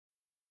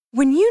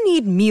When you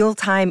need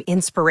mealtime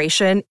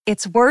inspiration,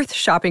 it's worth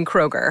shopping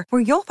Kroger,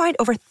 where you'll find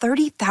over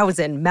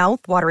 30,000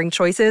 mouth-watering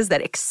choices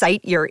that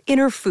excite your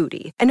inner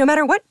foodie. And no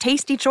matter what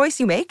tasty choice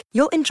you make,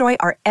 you'll enjoy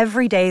our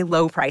everyday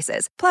low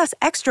prices, plus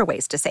extra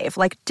ways to save,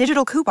 like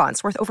digital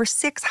coupons worth over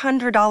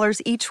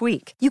 $600 each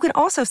week. You can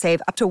also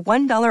save up to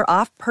 $1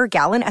 off per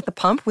gallon at the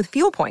pump with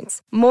fuel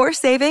points. More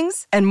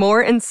savings and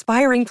more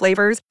inspiring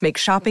flavors make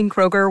shopping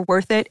Kroger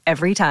worth it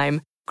every time.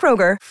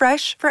 Kroger,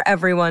 fresh for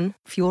everyone.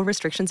 Fuel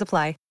restrictions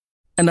apply.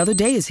 Another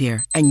day is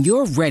here, and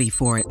you're ready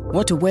for it.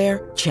 What to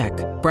wear? Check.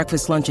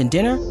 Breakfast, lunch, and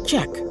dinner?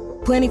 Check.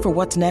 Planning for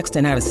what's next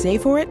and how to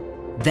save for it?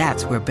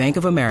 That's where Bank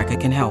of America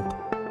can help.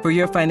 For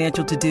your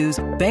financial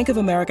to-dos, Bank of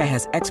America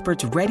has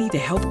experts ready to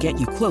help get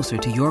you closer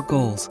to your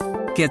goals.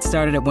 Get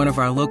started at one of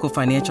our local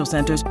financial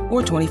centers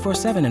or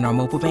 24/7 in our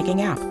mobile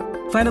banking app.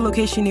 Find a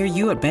location near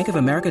you at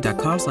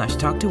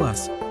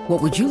bankofamerica.com/talktous.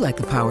 What would you like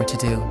the power to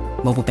do?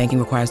 Mobile banking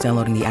requires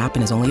downloading the app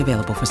and is only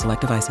available for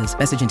select devices.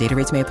 Message and data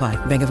rates may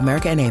apply. Bank of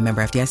America NA,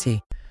 member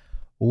FDIC.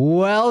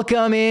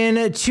 Welcome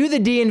in to the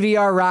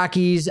DNVR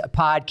Rockies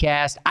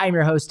podcast. I'm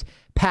your host,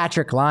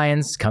 Patrick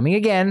Lyons, coming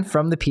again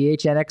from the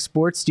PHNX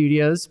Sports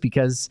Studios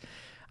because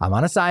I'm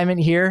on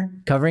assignment here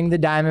covering the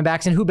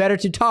Diamondbacks. And who better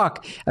to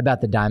talk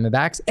about the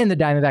Diamondbacks and the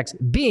Diamondbacks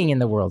being in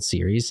the World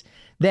Series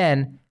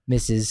than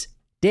Mrs.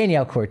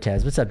 Danielle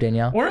Cortez. What's up,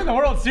 Danielle? We're in the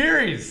World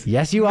Series.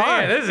 Yes, you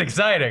are. This is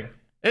exciting.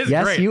 This is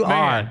yes, great. you Man.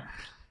 are.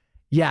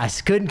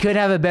 Yes, could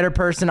have a better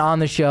person on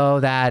the show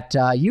that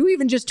you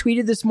even just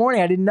tweeted this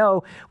morning. I didn't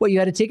know what you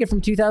had a ticket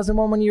from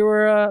 2001 when you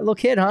were a little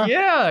kid, huh?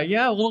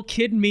 Yeah, a little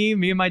kid me.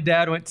 Me and my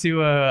dad went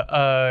to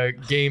a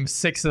game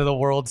 6 of the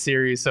World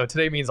Series, so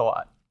today means a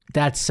lot.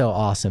 That's so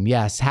awesome.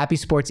 Yes, happy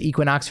sports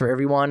equinox for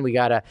everyone. We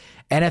got a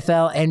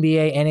NFL,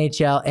 NBA,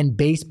 NHL, and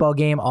baseball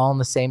game all on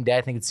the same day.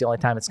 I think it's the only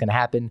time it's going to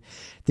happen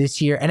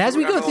this year. And as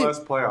we go through MLS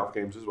playoff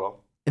games as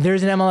well.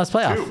 There's an MLS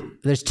playoff. 2.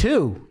 There's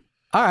 2.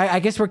 All right, I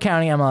guess we're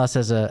counting MLS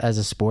as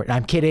a sport.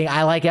 I'm kidding.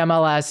 I like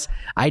MLS.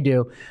 I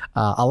do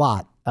a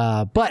lot.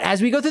 But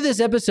as we go through this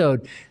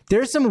episode,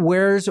 there's some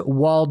Where's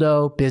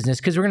Waldo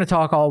business because we're going to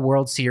talk all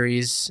World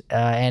Series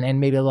and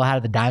maybe a little how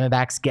did the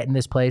Diamondbacks get in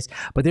this place.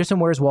 But there's some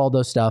Where's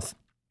Waldo stuff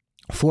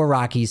for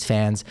Rockies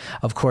fans.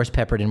 Of course,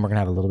 peppered in, we're going to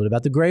have a little bit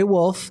about the Gray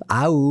Wolf.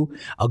 A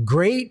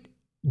great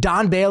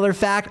Don Baylor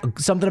fact,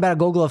 something about a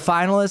Gold Glove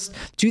finalist,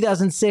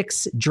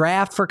 2006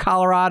 draft for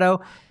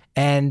Colorado,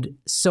 and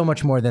so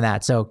much more than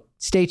that. So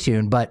stay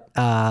tuned. But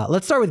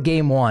let's start with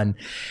game 1.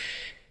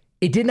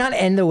 It did not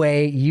end the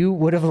way you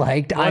would have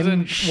liked.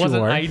 I'm sure.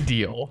 Wasn't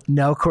ideal.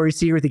 No, Corey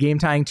Seager with the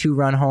game-tying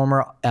 2-run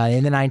homer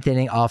in the 9th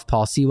inning off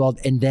Paul Sewald,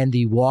 and then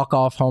the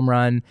walk-off home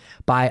run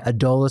by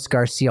Adolis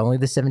Garcia, only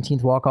the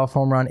 17th walk-off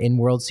home run in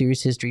World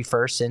Series history,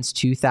 first since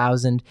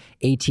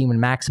 2018 when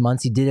Max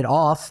Muncy did it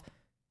off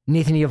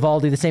Nathan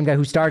Eovaldi, the same guy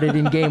who started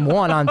in game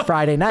 1 on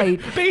Friday night.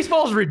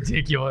 Baseball's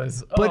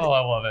ridiculous. I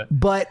love it.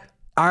 But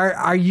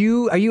Are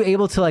you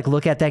able to like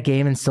look at that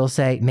game and still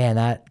say, man,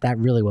 that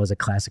really was a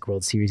classic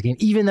World Series game,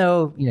 even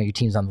though your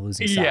team's on the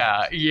losing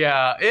side?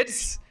 Yeah.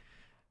 It's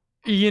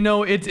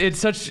it's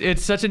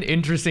such an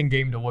interesting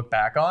game to look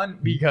back on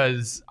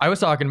because I was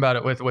talking about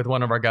it with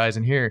one of our guys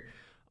in here.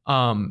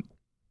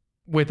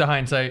 With the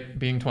hindsight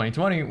being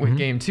 2020, with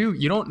game 2,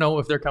 you don't know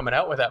if they're coming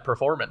out with that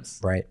performance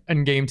right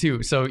in game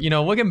 2. So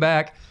looking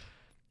back.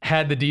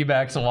 Had the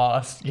D-backs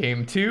lost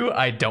game 2,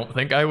 I don't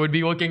think I would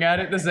be looking at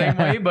it the same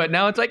way. But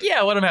now it's like,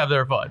 let them have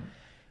their fun.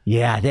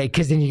 Yeah,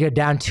 because then you go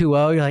down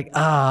 2-0. You're like,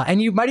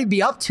 and you might even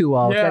be up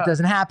 2-0 if that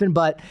doesn't happen.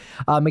 But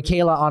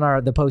Michaela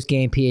on the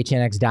post-game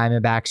PHNX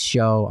Diamondbacks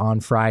show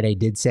on Friday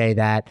did say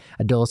that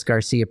Adolis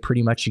Garcia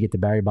pretty much should get the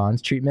Barry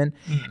Bonds treatment.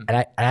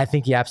 And I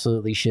think he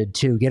absolutely should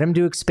too. Get him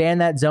to expand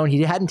that zone.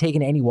 He hadn't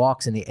taken any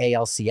walks in the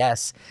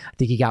ALCS. I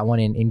think he got one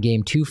in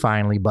game 2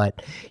 finally.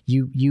 But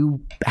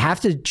you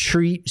have to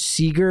treat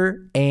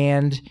Seager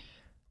and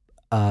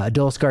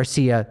Adolis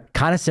Garcia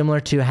kind of similar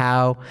to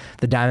how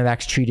the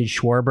Diamondbacks treated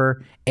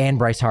Schwarber and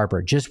Bryce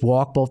Harper. Just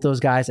walk both those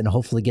guys and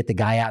hopefully get the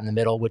guy out in the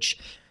middle, which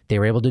they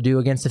were able to do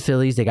against the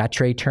Phillies. They got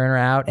Trey Turner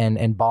out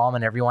and Baum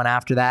and everyone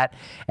after that.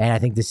 And I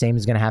think the same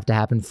is going to have to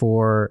happen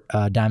for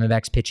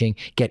Diamondbacks pitching.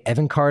 Get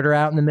Evan Carter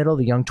out in the middle,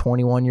 the young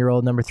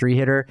 21-year-old number 3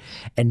 hitter,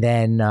 and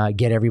then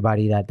get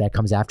everybody that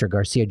comes after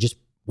Garcia. Just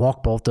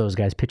walk both those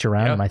guys, pitch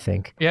around them, I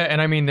think. Yeah,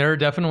 and I mean, there are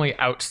definitely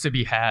outs to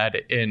be had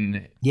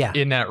in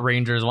that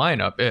Rangers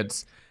lineup.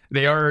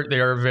 They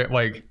are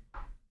like,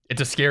 it's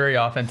a scary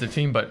offensive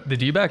team, but the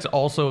D-backs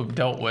also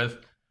dealt with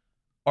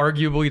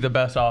arguably the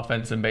best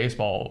offense in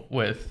baseball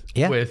with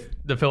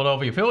the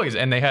Philadelphia Phillies,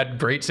 and they had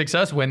great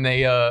success when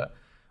they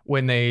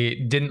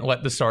didn't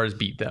let the Stars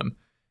beat them.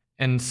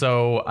 And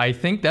so I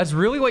think that's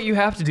really what you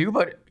have to do.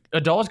 But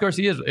Adolis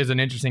Garcia is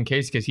an interesting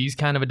case because he's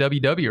kind of a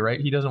WW,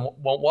 right? He won't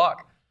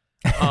walk.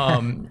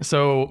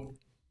 So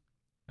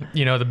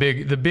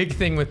the big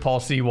thing with Paul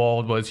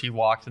Sewald was he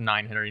walked the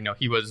 9-hitter.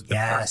 He was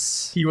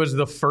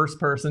the first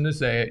person to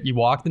say it. He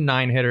walked the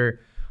 9-hitter.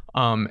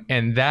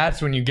 And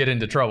that's when you get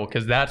into trouble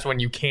because that's when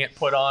you can't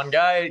put on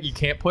you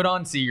can't put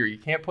on Seager, you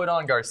can't put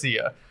on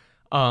Garcia.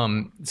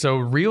 So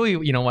really,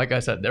 like I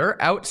said, there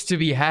are outs to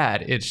be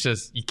had. It's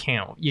just you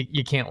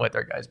can't let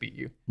their guys beat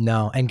you.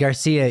 No, and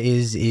Garcia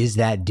is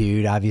that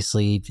dude.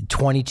 Obviously,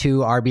 22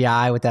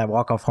 RBI with that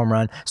walk-off home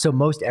run. So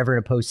most ever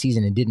in a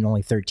postseason, and did in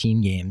only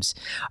 13 games,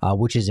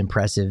 which is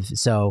impressive.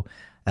 So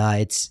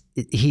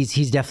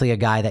he's definitely a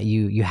guy that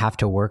you have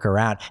to work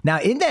around. Now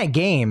in that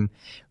game,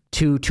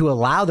 to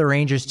allow the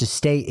Rangers to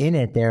stay in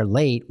it there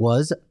late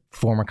was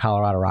former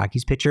Colorado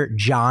Rockies pitcher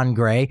Jon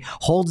Gray.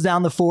 Holds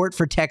down the fort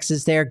for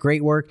Texas there.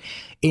 Great work.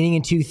 Inning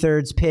and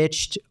 2/3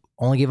 pitched.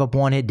 Only gave up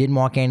 1 hit. Didn't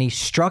walk any.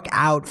 Struck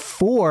out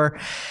 4.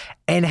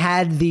 And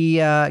had the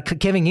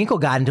Kevin Ginkel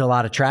got into a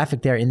lot of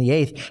traffic there in the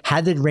 8th.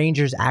 Had the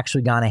Rangers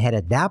actually gone ahead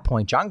at that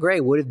point, Jon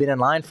Gray would have been in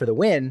line for the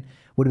win.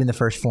 Would have been the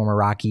first former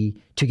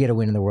Rocky to get a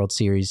win in the World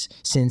Series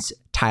since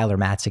Tyler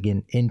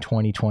Matzigan in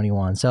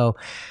 2021. So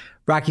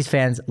Rockies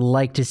fans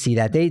like to see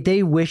that.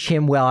 They wish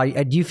him well.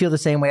 Do you feel the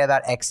same way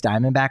about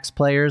ex-Diamondbacks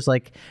players?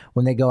 Like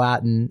when they go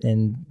out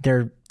and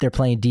they're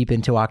playing deep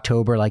into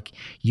October, like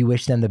you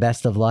wish them the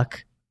best of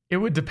luck? It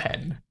would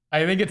depend.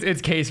 I think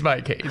it's case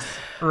by case,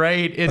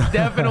 right? It's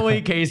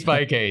definitely case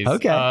by case.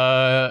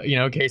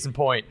 Okay. Case in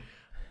point.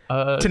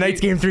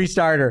 Tonight's Game 3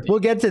 starter. We'll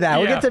get to that.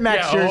 We'll get to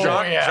Max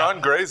Scherzer. Jon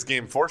Gray's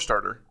Game 4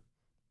 starter.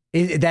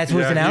 That's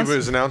what's announced? He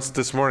was announced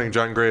this morning.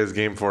 Jon Gray is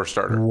Game 4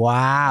 starter.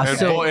 Wow.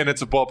 And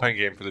it's a bullpen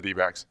game for the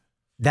D-backs.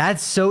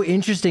 That's so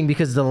interesting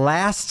because the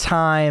last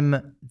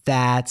time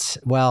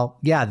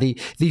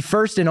the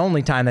first and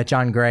only time that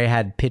Jon Gray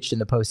had pitched in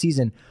the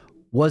postseason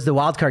was the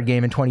wild card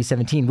game in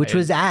 2017, which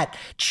was at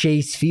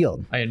Chase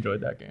Field. I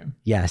enjoyed that game.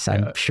 Yes,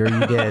 I'm sure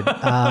you did.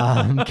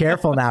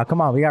 Careful now. Come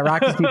on. We got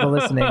Rockies people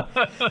listening.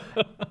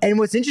 And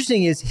what's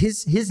interesting is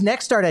his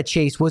next start at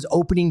Chase was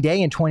opening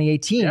day in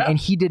 2018, and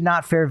he did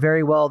not fare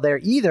very well there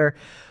either.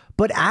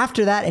 But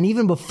after that, and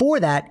even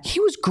before that, he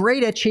was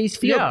great at Chase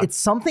Field. Yeah. It's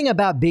something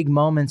about big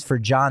moments for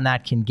Jon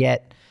that can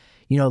get,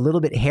 a little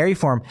bit hairy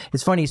for him.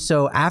 It's funny.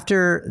 So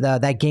after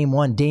that game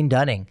 1, Dane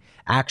Dunning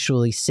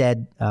actually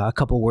said a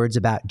couple words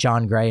about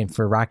Jon Gray, and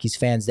for Rockies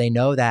fans, they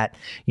know that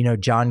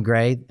Jon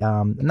Gray,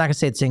 I'm not gonna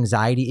say it's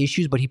anxiety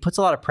issues, but he puts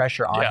a lot of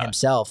pressure on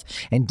himself.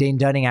 And Dane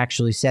Dunning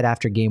actually said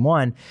after game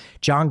 1,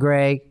 Jon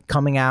Gray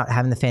coming out,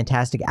 having the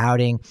fantastic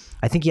outing.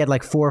 I think he had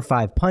like 4 or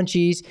 5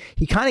 punchies.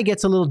 He kind of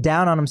gets a little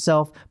down on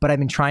himself, but I've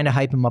been trying to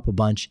hype him up a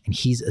bunch, and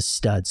he's a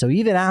stud. So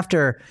even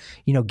after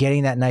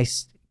getting that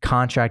nice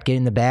contract,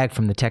 getting the bag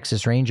from the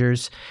Texas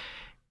Rangers,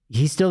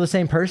 he's still the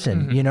same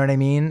person. Mm-hmm. You know what I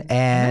mean?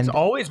 And it's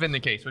always been the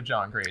case with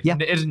Jon Gray. Yeah.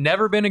 It's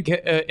never been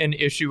an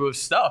issue of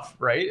stuff,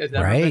 right? It's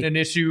never been an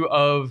issue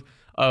of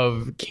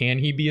can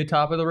he be a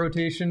top of the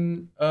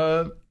rotation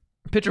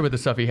pitcher with the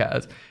stuff he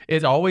has.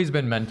 It's always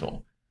been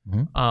mental.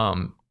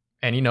 Mm-hmm.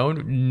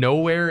 And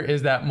nowhere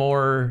is that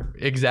more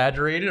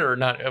exaggerated or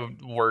not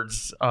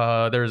words.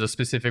 There's a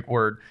specific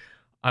word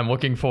I'm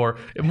looking for.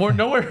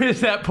 Nowhere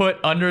is that put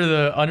under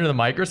the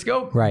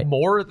microscope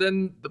more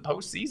than the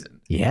postseason.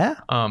 Yeah.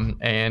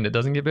 And it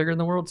doesn't get bigger in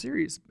the World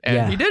Series.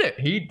 And he did it.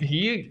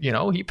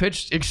 He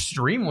pitched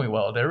extremely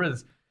well. There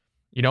was,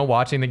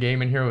 watching the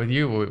game in here with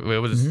you, it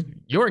was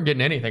you weren't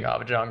getting anything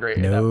off of Jon Gray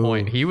at that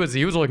point. He was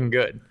looking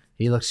good.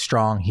 He looked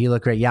strong. He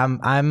looked great. Yeah,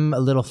 I'm a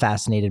little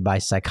fascinated by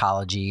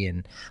psychology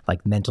and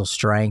like mental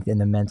strength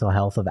and the mental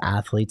health of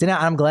athletes. And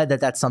I'm glad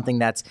that that's something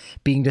that's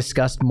being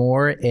discussed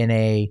more in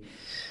a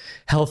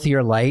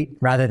healthier light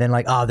rather than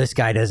like, oh, this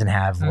guy doesn't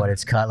have what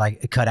it's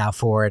cut out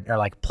for it, or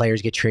like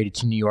players get traded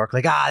to New York,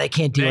 like they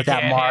can't deal with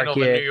that market.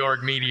 The New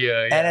York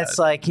media, and it's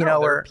like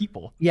we're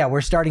people. Yeah,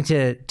 we're starting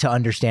to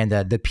understand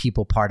the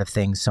people part of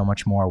things so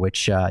much more,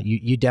 which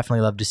you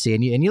definitely love to see,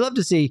 and you love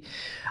to see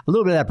a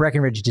little bit of that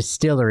Breckenridge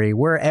Distillery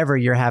wherever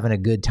you're having a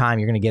good time.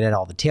 You're going to get at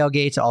all the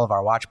tailgates, all of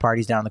our watch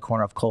parties down in the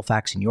corner of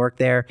Colfax and York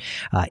there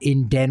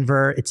in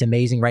Denver. It's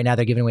amazing. Right now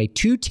they're giving away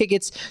 2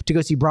 tickets to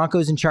go see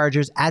Broncos and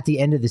Chargers at the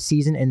end of the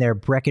season in their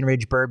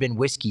Breckenridge Bourbon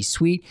Whiskey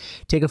Suite.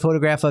 Take a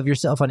photograph of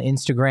yourself on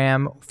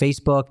Instagram,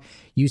 Facebook.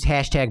 Use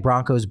hashtag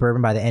Broncos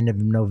Bourbon by the end of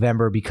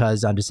November,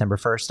 because on December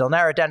 1st, they'll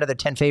narrow it down to their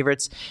 10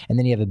 favorites, and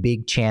then you have a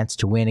big chance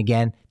to win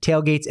again.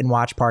 Tailgates and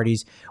watch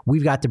parties.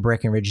 We've got the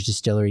Breckenridge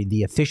Distillery,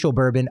 the official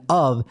bourbon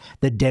of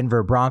the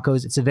Denver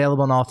Broncos. It's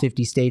available in all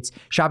 50 states.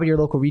 Shop at your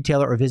local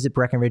retailer or visit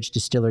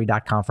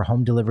BreckenridgeDistillery.com for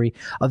home delivery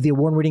of the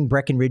award-winning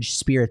Breckenridge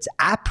spirits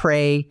at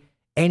Prey,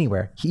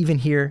 anywhere, even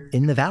here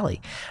in the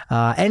Valley.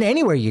 And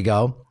anywhere you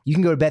go, you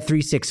can go to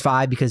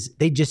Bet365 because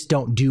they just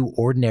don't do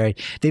ordinary.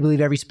 They believe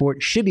every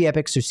sport should be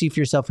epic, so see for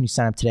yourself when you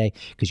sign up today,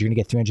 because you're going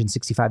to get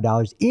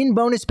 $365 in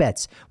bonus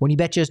bets when you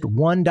bet just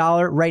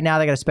 $1. Right now,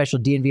 they got a special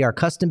DNVR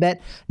custom bet,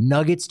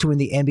 Nuggets to win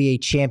the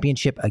NBA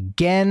championship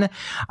again.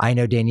 I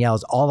know Danielle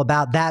is all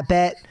about that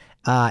bet.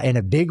 In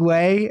a big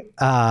way.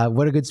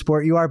 What a good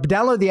sport you are. But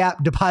download the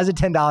app, deposit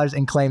 $10,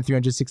 and claim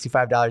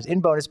 $365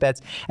 in bonus bets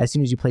as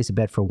soon as you place a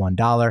bet for $1.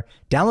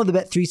 Download the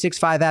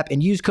Bet365 app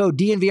and use code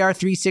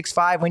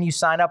DNVR365 when you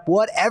sign up.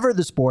 Whatever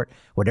the sport,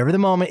 whatever the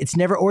moment, it's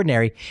never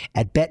ordinary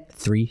at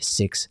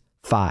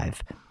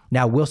Bet365.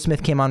 Now, Will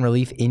Smith came on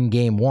relief in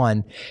Game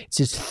 1. It's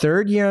his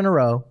 3rd year in a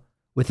row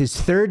with his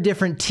 3rd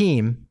different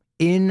team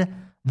in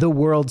the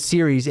World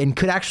Series and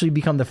could actually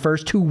become the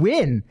first to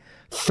win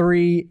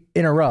 3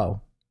 in a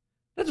row.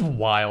 That's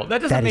wild.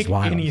 That doesn't make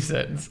any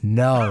sense.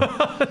 No.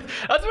 That's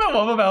what I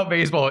love about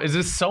baseball is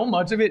just so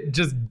much of it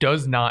just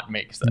does not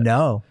make sense.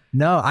 No.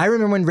 I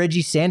remember when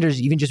Reggie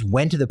Sanders even just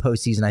went to the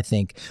postseason, I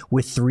think,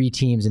 with 3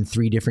 teams in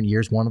 3 different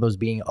years, one of those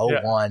being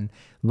 01.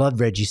 Loved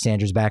Reggie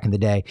Sanders back in the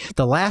day.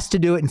 The last to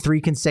do it in 3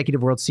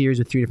 consecutive World Series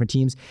with 3 different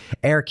teams,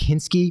 Eric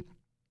Hinsky.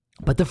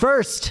 But the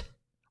first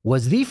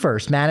was the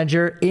first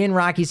manager in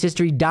Rockies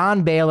history,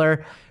 Don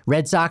Baylor.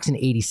 Red Sox in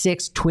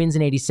 86, Twins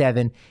in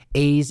 87,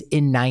 A's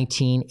in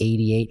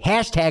 1988.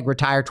 Hashtag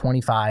retire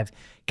 25.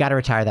 Got to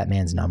retire that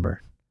man's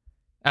number.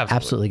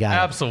 Absolutely got it.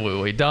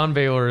 Absolutely. Don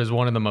Baylor is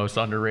one of the most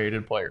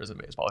underrated players in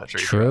baseball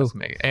history. True.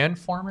 And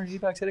former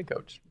D-backs hitting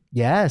coach.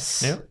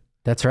 Yes. Yep.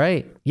 That's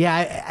right.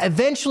 Yeah,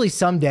 eventually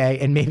someday,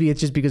 and maybe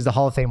it's just because the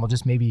Hall of Fame will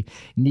just maybe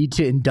need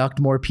to induct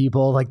more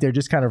people. Like they're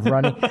just kind of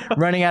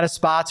running out of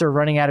spots or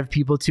running out of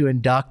people to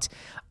induct.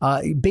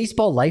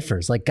 Baseball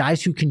lifers, like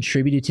guys who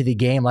contributed to the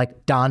game,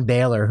 like Don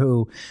Baylor,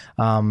 who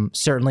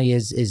certainly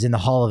is in the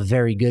Hall of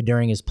Very Good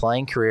during his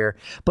playing career.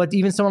 But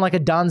even someone like a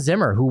Don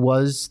Zimmer, who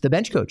was the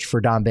bench coach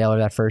for Don Baylor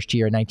that first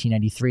year in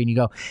 1993. And you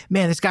go,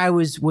 man, this guy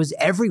was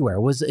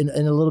everywhere, was in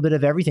a little bit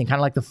of everything, kind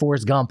of like the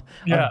Forrest Gump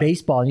of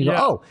baseball. And you go,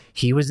 oh,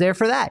 he was there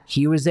for that.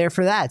 He was there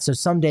for that. So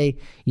someday,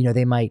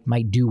 they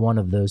might do one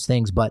of those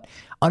things. But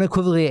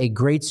unequivocally, a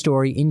great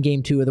story in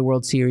Game 2 of the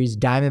World Series.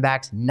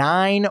 Diamondbacks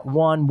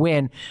 9-1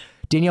 win.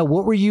 Danielle,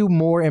 what were you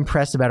more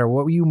impressed about, or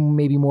what were you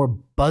maybe more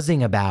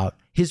buzzing about?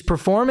 His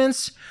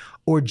performance,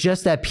 or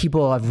just that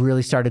people have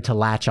really started to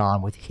latch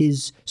on with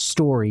his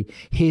story,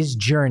 his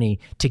journey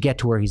to get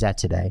to where he's at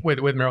today? With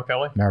Merrill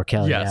Kelly? Merrill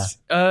Kelly, yes.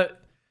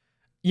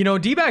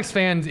 D-backs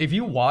fans, if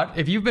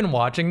you've been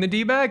watching the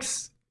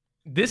D-backs,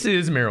 this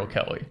is Merrill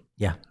Kelly.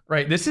 Yeah.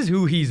 Right? This is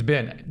who he's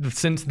been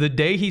since the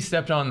day he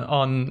stepped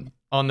on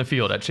the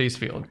field at Chase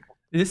Field.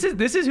 This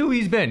is who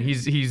he's been.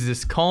 He's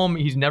this calm.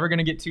 He's never going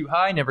to get too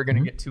high, never going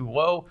to get too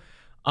low.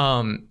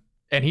 And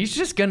he's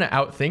just going to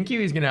outthink you.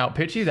 He's going to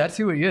outpitch you. That's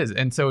who he is.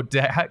 And so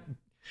to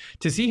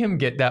see him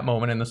get that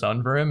moment in the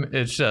sun for him,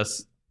 it's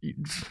just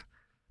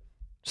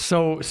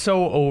so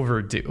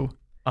overdue.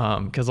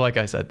 Because like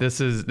I said,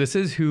 this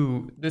is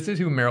who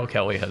Merrill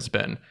Kelly has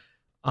been.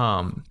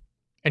 And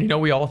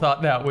we all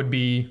thought that would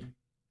be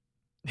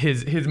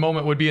his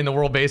moment would be in the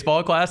World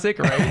Baseball Classic,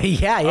 right?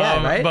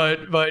 yeah, right.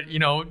 But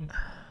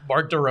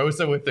Mark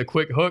DeRosa with the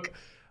quick hook.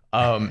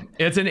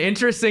 It's an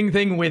interesting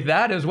thing with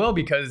that as well,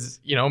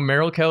 because,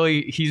 Merrill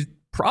Kelly, he's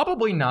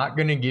probably not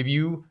going to give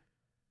you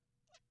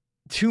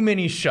too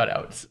many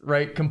shutouts,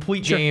 right?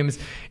 Complete games.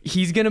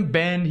 He's going to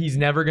bend. He's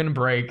never going to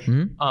break.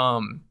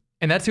 Mm-hmm.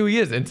 And that's who he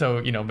is. And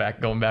so,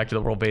 going back to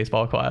the World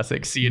Baseball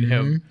Classic, seeing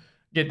him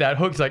get that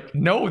hook, it's like,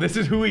 no, this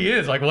is who he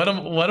is. Like, let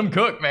him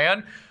cook,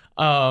 man.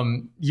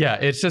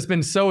 It's just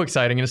been so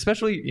exciting. And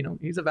especially,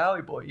 he's a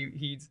Valley boy.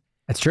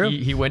 That's true.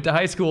 He went to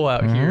high school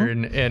out here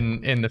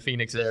in the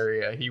Phoenix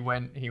area. He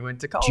went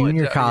to college.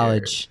 Junior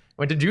college.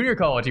 Went to junior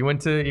college. He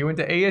went to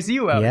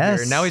ASU out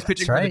here. And now he's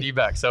pitching for the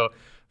D-backs. So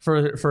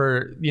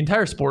for the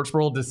entire sports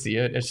world to see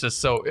it, it's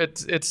just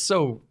it's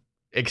so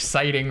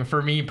exciting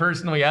for me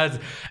personally as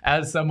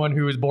someone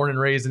who was born and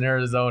raised in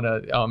Arizona,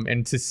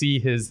 and to see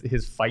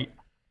his fight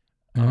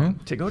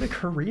to go to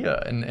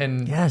Korea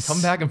and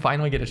come back and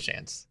finally get a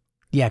chance.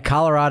 Yeah,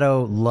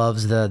 Colorado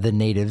loves the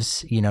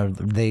natives.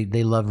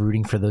 They love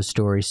rooting for those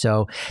stories.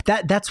 So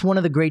that's one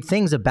of the great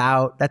things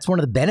that's one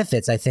of the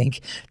benefits, I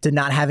think, to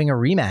not having a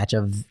rematch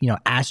of,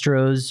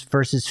 Astros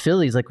versus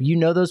Phillies. Like,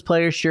 those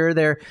players, sure,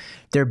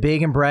 they're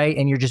big and bright,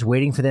 and you're just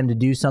waiting for them to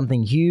do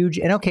something huge.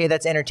 And okay,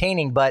 that's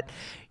entertaining, but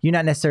you're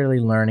not necessarily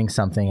learning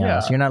something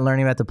else. You're not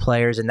learning about the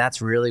players, and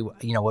that's really,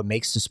 what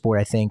makes the sport,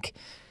 I think,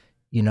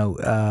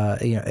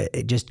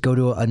 just go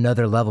to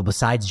another level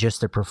besides just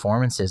their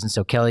performances. And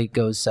so Kelly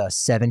goes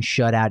 7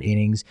 shutout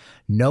innings,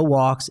 no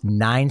walks,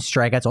 9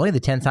 strikeouts. Only the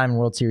 10th time in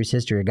World Series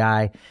history a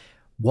guy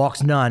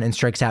walks none and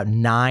strikes out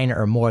 9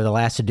 or more. The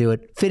last to do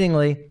it,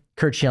 fittingly,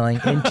 Curt Schilling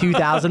in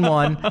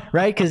 2001,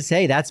 right? Because,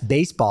 hey, that's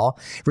baseball.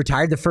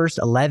 Retired the first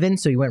 11,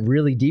 so he went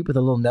really deep with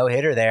a little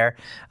no-hitter there.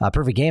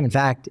 Perfect game, in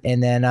fact.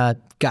 And then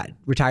got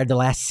retired the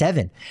last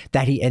 7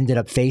 that he ended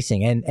up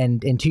facing.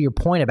 And to your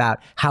point about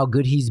how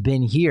good he's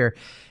been here,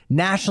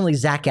 nationally,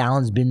 Zach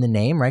Allen's been the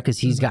name, right? Because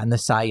he's gotten the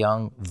Cy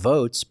Young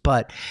votes.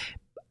 But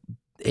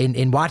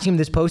in watching him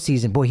this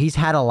postseason, boy, he's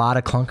had a lot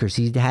of clunkers.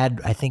 He's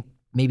had, I think,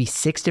 maybe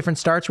 6 different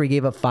starts where he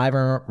gave up 5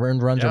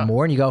 earned runs or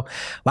more, and you go,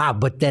 wow.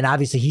 But then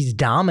obviously he's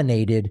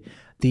dominated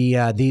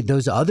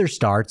those other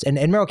starts, and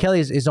Merrill Kelly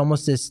is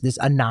almost this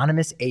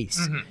anonymous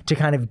ace to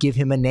kind of give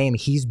him a name.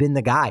 He's been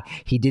the guy.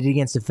 He did it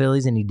against the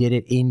Phillies, and he did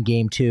it in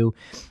Game 2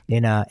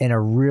 in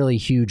a really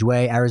huge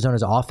way.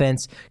 Arizona's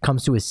offense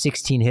comes to his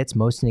 16 hits,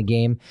 most in a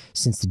game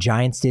since the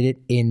Giants did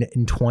it in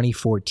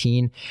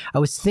 2014. I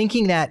was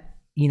thinking that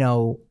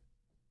Torey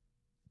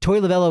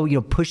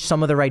Lovullo pushed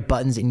some of the right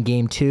buttons in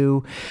Game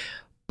 2.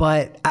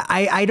 But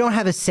I don't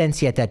have a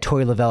sense yet that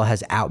Torey Lovullo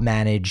has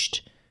outmanaged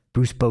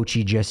Bruce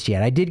Bochy just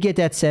yet. I did get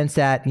that sense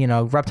that,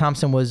 Rob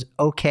Thompson was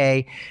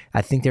okay.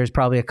 I think there's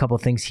probably a couple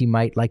of things he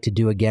might like to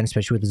do again,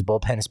 especially with his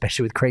bullpen,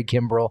 especially with Craig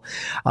Kimbrell.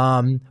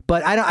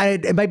 But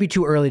it might be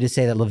too early to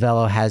say that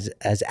Lovullo has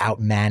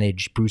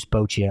outmanaged Bruce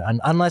Bochy,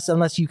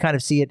 unless you kind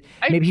of see it.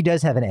 Maybe he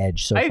does have an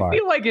edge so far. I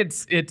feel like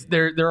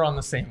they're on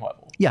the same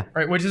level. Yeah.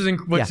 Right. Which is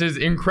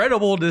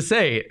incredible to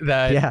say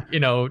that,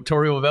 Torey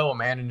Lovullo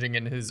managing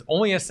in his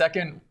only a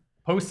second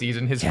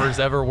postseason, his first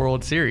ever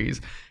World Series,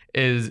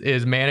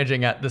 is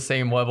managing at the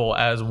same level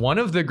as one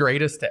of the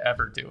greatest to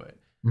ever do it.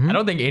 Mm-hmm. I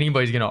don't think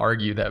anybody's going to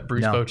argue that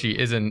Bruce Bochy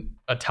isn't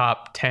a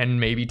top 10,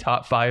 maybe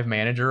top 5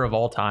 manager of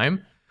all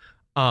time.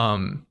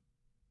 And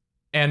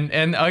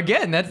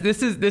again,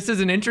 this is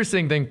an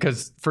interesting thing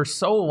because for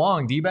so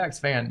long, D-backs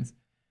fans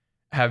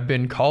have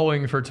been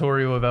calling for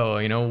Torey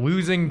Lovullo,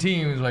 losing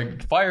teams,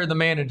 like fire the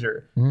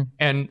manager. Mm-hmm.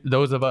 And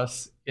those of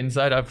us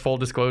inside, of full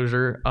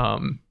disclosure,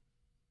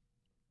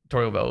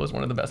 Torey Lovullo is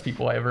one of the best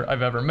people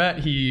I've ever met.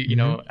 He,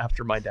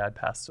 after my dad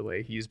passed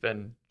away, he's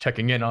been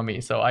checking in on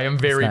me. So I am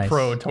very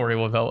pro Torey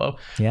Lovullo.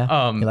 Yeah,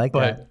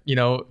 that.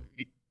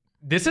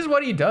 This is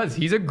what he does.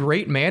 He's a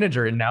great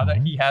manager. And now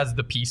that he has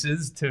the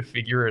pieces to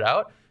figure it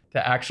out,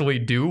 to actually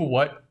do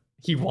what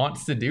he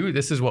wants to do,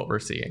 this is what we're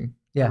seeing.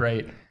 Yeah.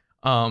 Right.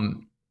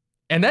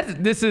 And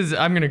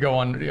I'm going to go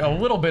on a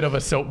little bit of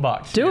a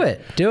soapbox. Do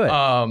it.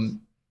 I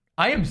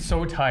am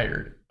so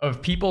tired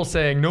of people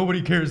saying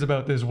nobody cares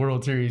about this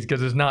World Series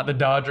because it's not the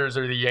Dodgers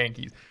or the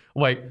Yankees.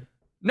 Like,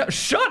 no,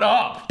 shut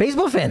up.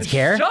 Baseball fans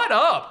care. Shut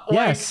up.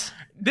 Yes.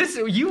 This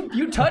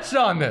you touched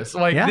on this.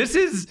 This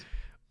is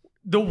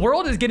the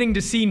world is getting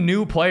to see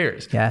new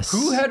players. Yes.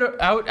 Who had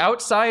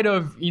outside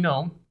of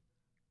the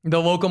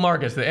local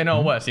markets, the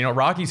NL West.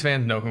 Rockies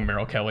fans know who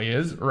Merrill Kelly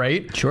is,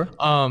 right? Sure.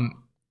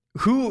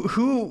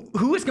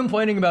 Who is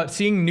complaining about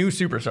seeing new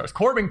superstars?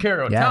 Corbin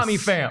Carroll, Tommy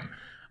Pham.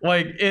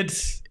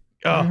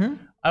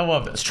 I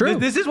love this. It's true.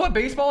 This is what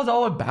baseball is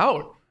all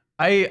about.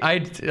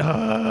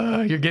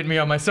 You're getting me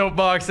on my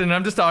soapbox, and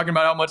I'm just talking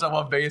about how much I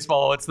love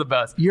baseball. It's the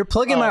best. You're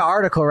plugging my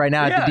article right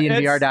now at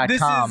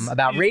thednvr.com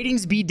about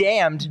ratings be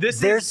damned.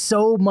 There's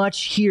so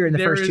much here in the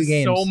first two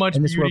games. There is so much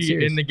in this World beauty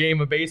Series. in the game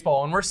of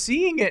baseball, and we're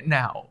seeing it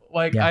now.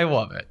 I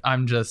love it.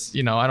 I'm just,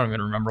 I don't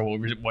even remember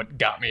what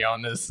got me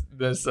on this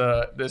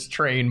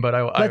train, but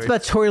That's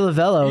about Torey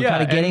Lovullo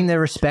kind of getting the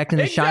respect and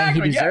the shine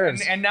he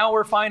deserves. And now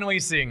we're finally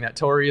seeing that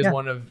Torey is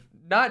one of.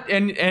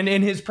 And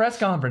in his press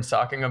conference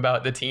talking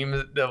about the team,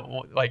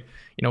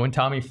 when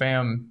Tommy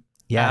Pham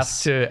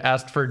asked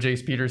for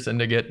Jace Peterson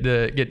to get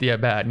the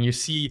at bat, and you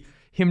see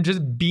him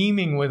just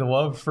beaming with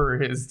love for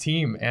his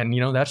team, and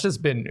that's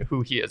just been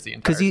who he is the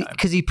entire time.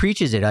 Because he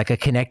preaches it, like a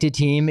connected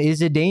team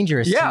is a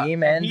dangerous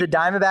team, and the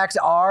Diamondbacks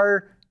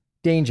are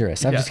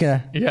dangerous. I'm just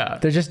gonna. Yeah.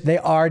 They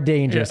are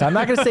dangerous. Yeah. I'm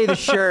not gonna say the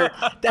shirt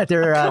that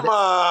they're. Come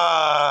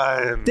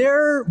on.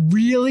 They're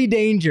really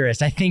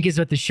dangerous, I think is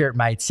what the shirt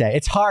might say.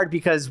 It's hard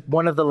because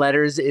one of the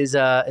letters is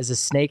a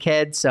snake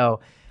head. So,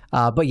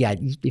 but yeah,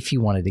 if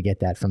you wanted to get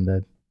that from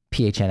the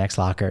PHNX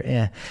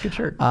locker, good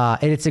shirt.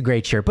 And it's a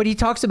great shirt. But he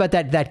talks about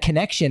that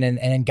connection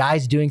and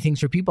guys doing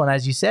things for people. And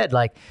as you said,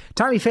 like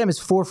Tommy Pham is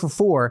 4 for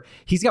 4.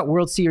 He's got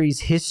World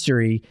Series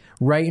history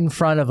right in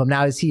front of him.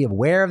 Now, is he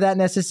aware of that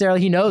necessarily?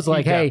 He knows,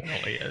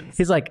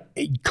 he's like,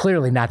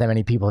 clearly not that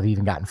many people have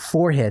even gotten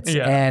 4 hits.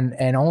 Yeah.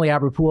 And only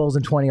Albert Pujols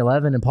in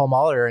 2011 and Paul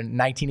Molitor in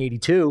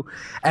 1982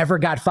 ever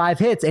got 5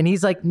 hits. And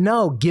he's like,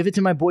 no, give it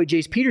to my boy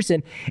Jace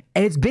Peterson.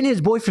 And it's been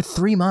his boy for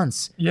 3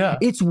 months. Yeah.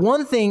 It's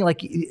one thing,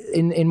 like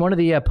in one of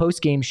the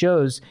post-game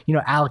shows,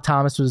 Alec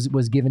Thomas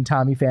was giving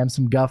Tommy Pham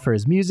some guff for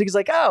his music. He's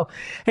like, oh,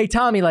 hey,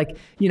 Tommy,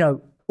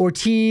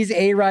 Ortiz,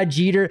 A-Rod,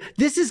 Jeter,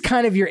 this is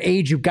kind of your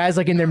age group, guys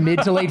like in their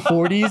mid to late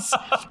 40s.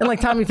 And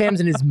like Tommy Pham's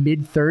in his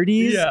mid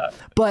 30s. Yeah.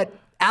 But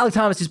Alec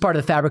Thomas is part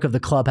of the fabric of the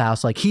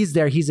clubhouse. Like he's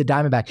there, he's a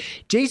Diamondback.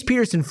 Jace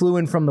Peterson flew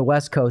in from the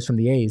West Coast, from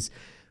the A's.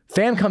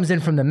 Pham comes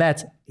in from the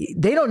Mets.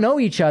 They don't know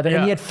each other,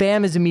 and yet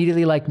Pham is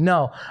immediately like,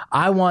 no,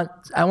 I want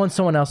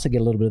someone else to get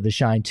a little bit of the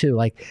shine too.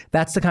 Like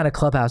that's the kind of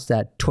clubhouse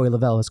that Torey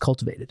Lovullo has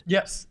cultivated.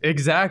 Yes,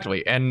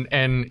 exactly. And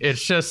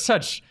it's just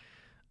such.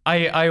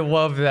 I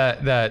love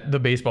that the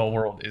baseball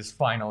world is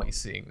finally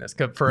seeing this.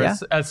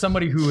 As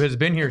somebody who has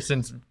been here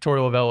since Torey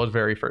Lovullo's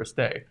very first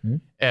day,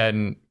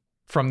 and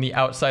from the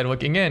outside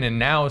looking in, and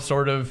now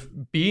sort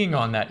of being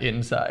on that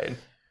inside,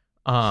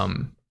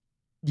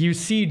 you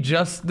see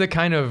just the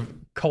kind of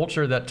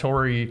culture that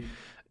Torey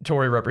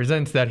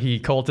represents, that he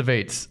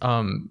cultivates.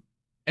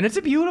 And it's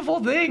a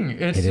beautiful thing.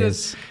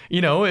 It's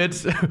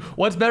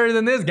what's better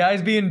than this?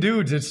 Guys being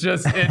dudes. It's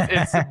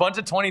it's a bunch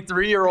of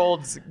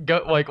 23-year-olds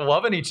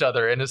loving each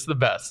other, and it's the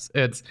best.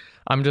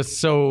 I'm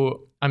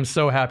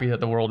so happy that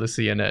the world is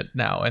seeing it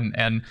now,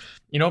 and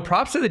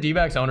props to the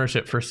D-backs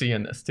ownership for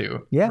seeing this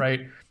too. Yeah.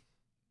 Right.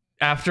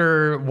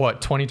 After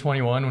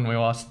 2021 when we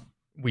lost.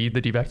 The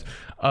D-backs,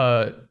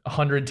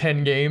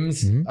 110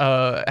 games.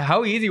 Mm-hmm.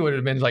 How easy would it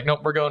have been? Like, nope,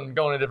 we're going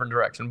a different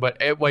direction.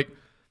 But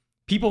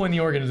people in the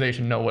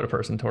organization know what a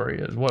person Torrey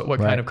is, what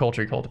kind of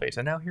culture he cultivates.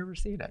 And now here we're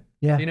seeing it.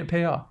 Yeah. Seeing it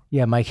pay off.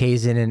 Yeah, Mike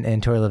Hazen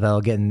and Torrey Lavelle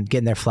getting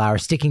their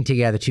flowers, sticking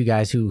together, two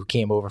guys who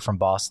came over from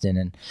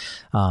Boston.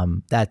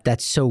 And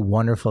that's so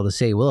wonderful to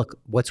see. Well, look,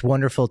 what's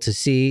wonderful to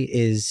see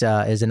is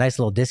a nice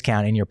little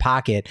discount in your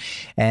pocket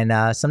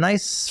and some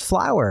nice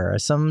flour,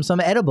 some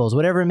edibles,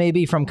 whatever it may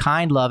be, from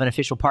Kind Love, an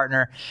official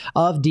partner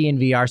of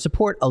DNVR.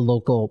 Support a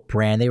local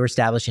brand. They were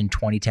established in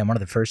 2010, one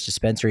of the first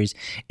dispensaries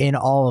in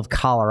all of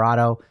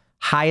Colorado.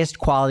 Highest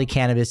quality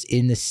cannabis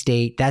in the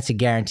state. That's a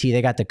guarantee.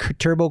 They got the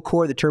turbo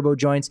core, the turbo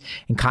joints,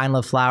 and Kind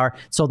Love flower.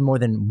 Sold in more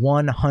than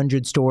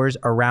 100 stores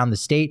around the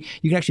state.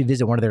 You can actually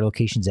visit one of their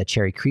locations at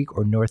Cherry Creek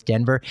or North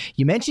Denver.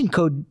 You mentioned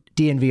code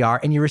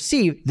DNVR and you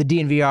receive the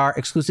DNVR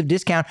exclusive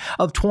discount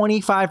of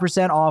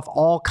 25% off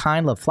all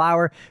Kind Love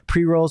flower,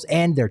 pre-rolls,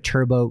 and their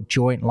turbo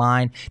joint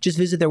line. Just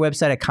visit their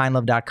website at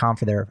kindlove.com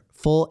for their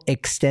full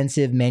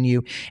extensive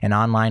menu and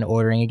online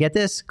ordering. And get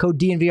this, code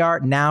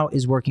DNVR now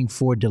is working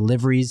for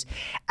deliveries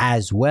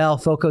as well.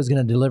 Foco is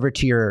going to deliver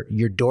to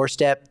your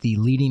doorstep, the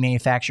leading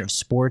manufacturer of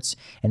sports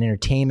and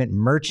entertainment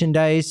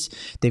merchandise.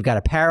 They've got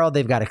apparel,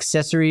 they've got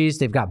accessories,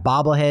 they've got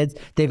bobbleheads,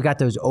 they've got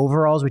those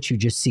overalls, which you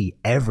just see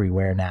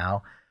everywhere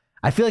now.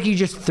 I feel like you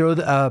just throw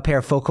a pair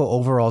of Foco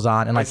overalls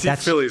on and like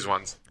that's Phillies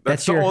ones.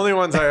 That's the your, only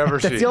ones I ever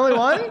see. That's the only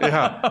one?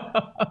 Yeah.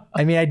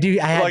 I mean,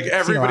 like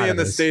everybody in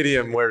the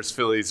stadium wears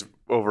Phillies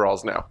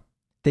overalls now.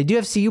 They do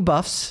have CU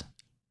buffs,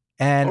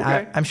 and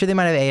okay. I'm sure they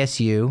might have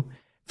ASU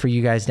for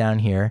you guys down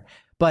here.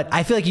 But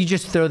I feel like you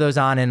just throw those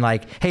on and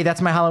like, hey,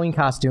 that's my Halloween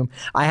costume.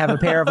 I have a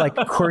pair of like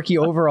quirky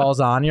overalls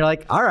on. And you're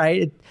like, all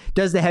right, it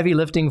does the heavy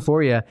lifting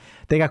for you.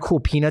 They got cool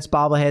Peanuts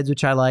bobbleheads,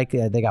 which I like.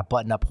 They got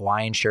button-up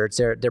Hawaiian shirts.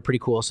 They're pretty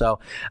cool. So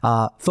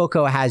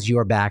Foco has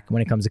your back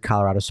when it comes to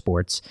Colorado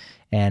sports.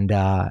 And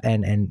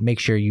make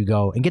sure you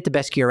go and get the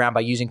best gear around by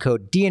using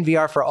code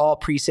DNVR for all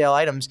pre-sale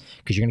items,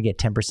 because you're going to get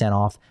 10%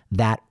 off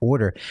that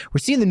order. We're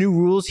seeing the new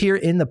rules here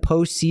in the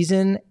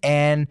postseason,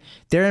 and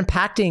they're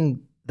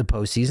impacting the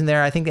postseason.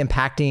 They're, I think,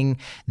 impacting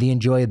the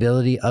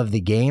enjoyability of the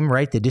game,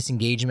 right? The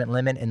disengagement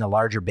limit in the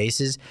larger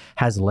bases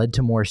has led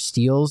to more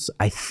steals.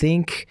 I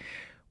think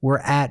we're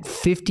at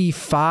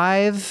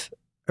 55,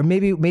 or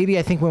maybe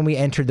I think when we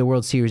entered the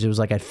World Series, it was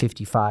like at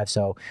 55.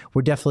 So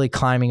we're definitely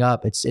climbing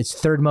up. It's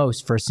third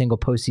most for a single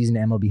postseason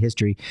in MLB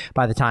history.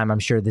 By the time I'm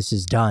sure this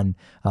is done,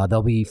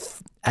 there'll be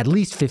at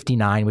least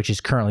 59, which is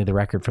currently the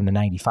record from the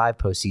 95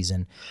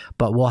 postseason,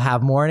 but we'll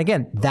have more. And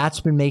again, that's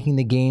been making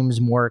the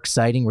games more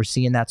exciting. We're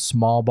seeing that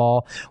small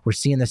ball. We're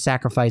seeing the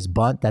sacrifice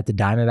bunt that the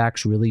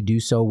Diamondbacks really do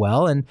so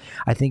well. And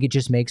I think it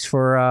just makes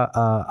for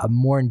a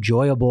more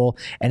enjoyable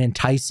and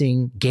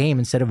enticing game.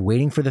 Instead of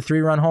waiting for the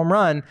 3-run home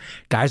run,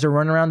 guys are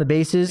running around the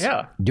bases,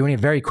 doing it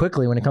very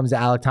quickly when it comes to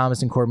Alec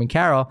Thomas and Corbin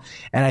Carroll.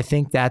 And I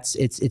think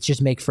it's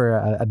just make for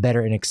a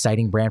better and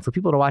exciting brand for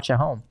people to watch at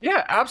home.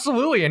 Yeah,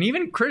 absolutely. And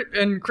even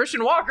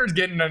Christian Walker's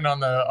getting in on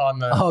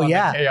the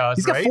chaos.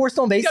 He's got right? 4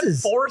 stolen bases.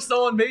 He's got 4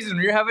 stolen bases.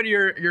 When you're having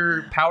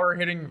your power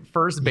hitting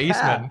first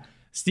baseman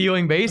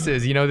stealing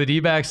bases, you know, the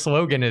D-backs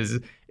slogan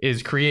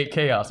is create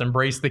chaos,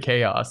 embrace the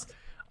chaos.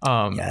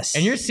 Yes.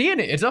 And you're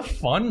seeing it. It's a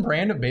fun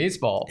brand of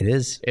baseball. It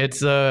is. It's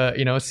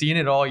seeing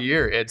it all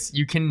year.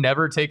 You can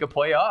never take a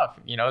play off.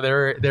 You know,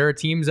 there are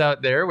teams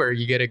out there where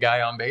you get a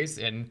guy on base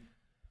and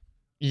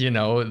you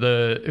know,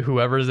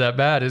 whoever's at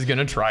bat is going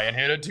to try and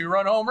hit a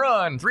 2-run home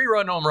run,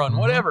 3-run home run,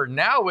 whatever.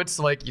 Now it's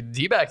like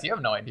D-backs, you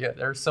have no idea.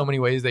 There's so many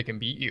ways they can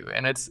beat you.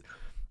 And it's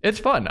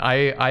fun.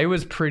 I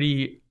was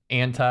pretty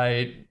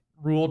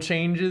anti-rule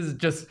changes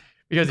just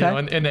because, you know,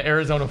 in the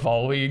Arizona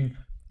Fall League,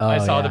 I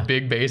saw the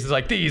big bases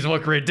like, these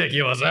look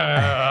ridiculous.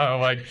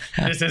 Like,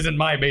 this isn't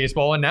my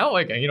baseball. And now,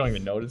 like, you don't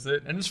even notice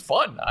it. And it's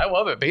fun. I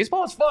love it.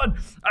 Baseball is fun.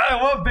 I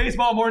love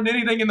baseball more than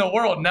anything in the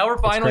world. Now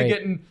we're finally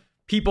getting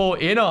people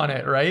in on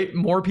it, right?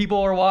 More people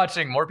are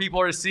watching, more people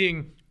are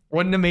seeing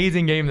what an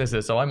amazing game this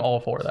is. So I'm all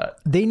for that.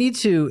 They need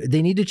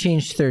to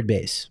change third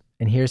base.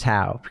 And here's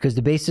how, because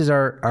the bases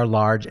are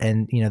large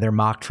and, you know, they're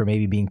mocked for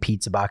maybe being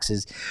pizza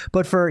boxes.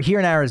 But for here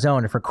in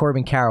Arizona, for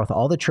Corbin Carroll, with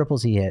all the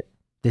triples he hit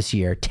this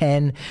year,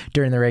 10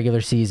 during the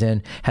regular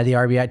season, had the 2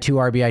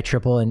 RBI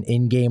triple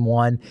in game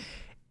 1.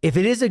 If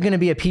it is going to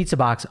be a pizza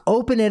box,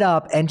 open it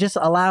up and just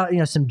allow, you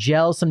know, some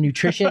gel, some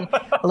nutrition,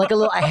 like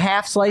a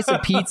half slice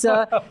of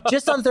pizza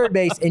just on third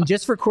base and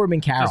just for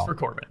Corbin Carroll. Just for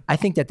Corbin. I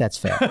think that's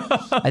fair.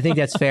 I think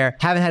that's fair.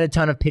 Haven't had a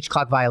ton of pitch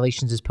clock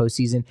violations this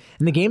postseason,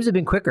 and the games have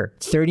been quicker,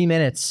 30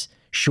 minutes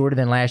shorter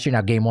than last year.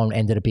 Now, game 1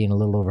 ended up being a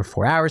little over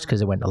 4 hours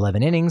because it went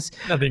 11 innings.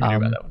 Nothing to do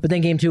about that one. But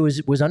then game 2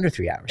 was under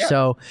 3 hours. Yeah.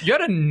 So you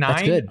had a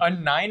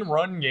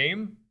 9-run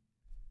game.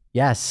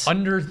 Yes.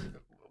 Under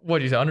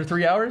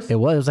 3 hours? It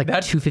was like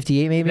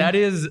 2:58 maybe. That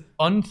is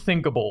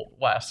unthinkable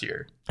last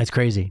year. That's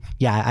crazy.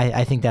 Yeah,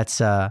 I think that's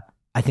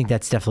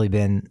definitely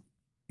been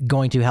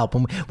going to help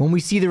when we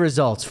see the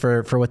results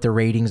for what the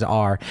ratings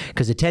are,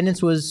 because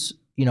attendance was,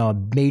 a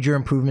major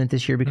improvement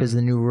this year because of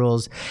the new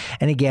rules.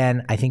 And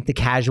again, I think the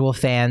casual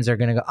fans are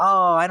going to go,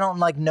 oh, I don't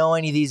know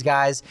any of these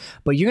guys,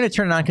 but you're going to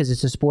turn it on because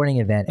it's a sporting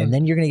event, and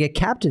then you're going to get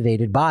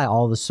captivated by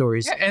all the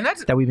stories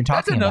that we've been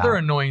talking about. That's another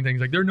annoying thing.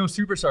 Like, there are no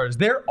superstars.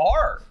 There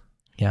are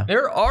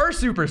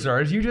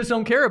superstars. You just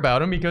don't care about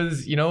them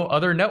because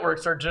other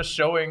networks are just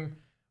showing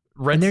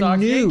Red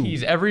Sox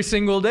Yankees every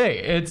single day.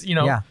 It's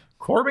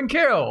Corbin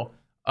Carroll.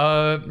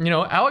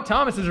 Alec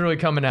Thomas is really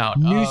coming out.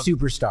 New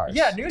superstars.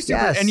 Yeah, new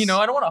superstars. Yes. And,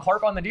 I don't want to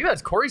harp on the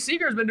D-backs. Corey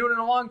Seager's been doing it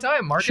a long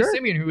time. Marcus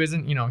Semien, who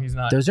isn't, he's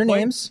not. Those are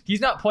names.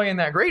 He's not playing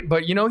that great,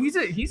 but, he's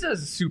a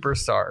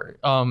superstar.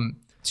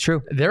 It's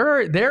true.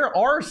 There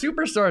are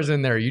superstars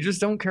in there. You just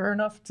don't care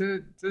enough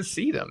to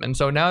see them. And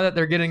so now that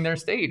they're getting their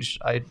stage,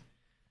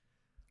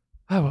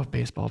 I love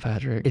baseball,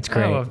 Patrick. It's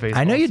great. I love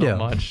baseball. I know you so do.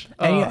 Much.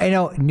 And I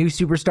know new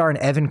superstar in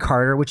Evan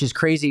Carter, which is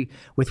crazy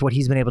with what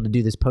he's been able to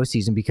do this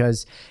postseason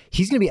because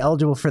he's going to be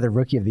eligible for the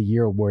Rookie of the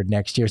Year award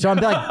next year. So I'm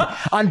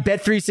like on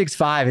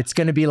Bet365, it's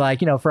going to be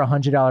like for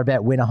 $100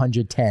 bet, win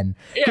 110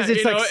 because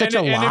it's like such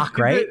a lock,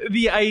 right?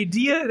 The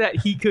idea that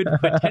he could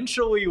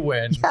potentially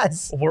win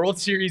World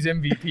Series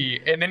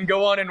MVP and then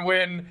go on and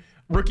win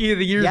Rookie of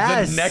the Year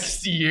the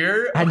next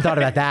year. I hadn't thought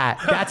about that.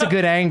 That's a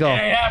good angle. It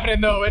ain't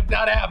happening though. It's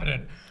not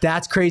happening.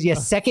 That's crazy. A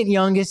second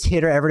youngest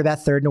hitter ever to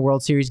bat third in a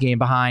World Series game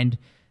behind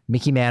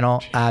Mickey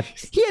Mantle.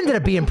 He ended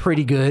up being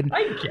pretty good.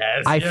 I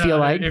guess. I feel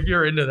like if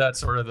you're into that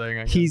sort of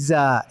thing.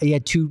 He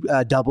had 2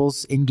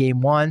 doubles in game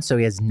 1, so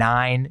he has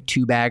 9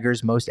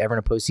 two-baggers, most ever in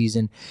a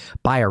postseason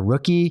by a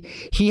rookie.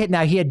 He had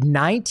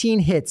 19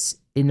 hits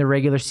in the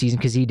regular season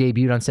because he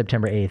debuted on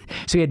September 8th.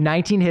 So he had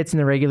 19 hits in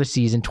the regular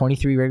season,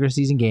 23 regular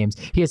season games.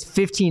 He has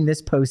 15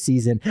 this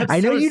postseason. I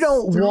know you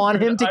don't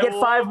want him to get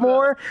 5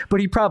 more,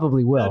 but he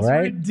probably will,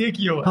 right?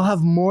 Ridiculous. He'll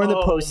have more in the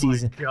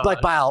postseason.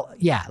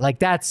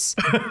 That's...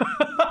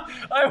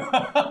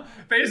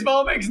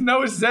 Baseball makes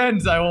no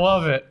sense. I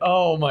love it.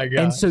 Oh my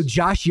god! And so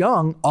Josh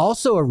Young,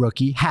 also a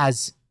rookie,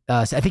 has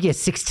I think he has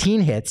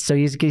 16 hits, so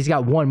he's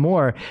got 1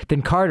 more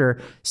than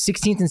Carter.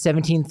 16th and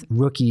 17th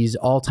rookies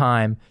all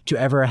time to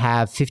ever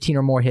have 15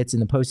 or more hits in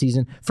the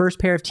postseason. First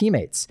pair of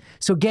teammates.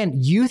 So again,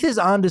 youth is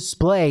on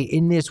display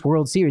in this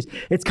World Series.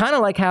 It's kind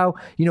of like how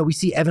we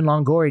see Evan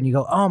Longoria and you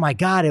go, oh my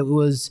god, it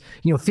was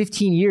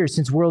 15 years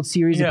since World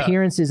Series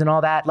appearances and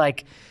all that.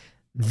 Like.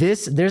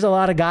 There's a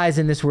lot of guys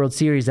in this World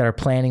Series that are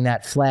planting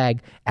that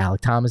flag.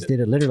 Alec Thomas did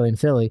it literally in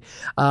Philly,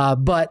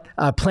 but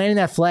planting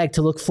that flag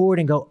to look forward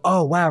and go,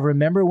 oh wow,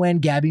 remember when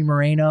Gabby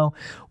Moreno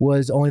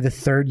was only the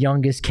 3rd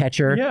youngest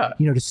catcher,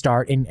 to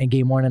start in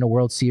game 1 in a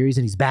World Series,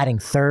 and he's batting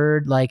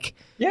 3rd, like.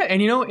 Yeah,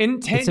 and in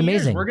 10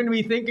 years, we're going to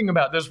be thinking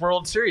about this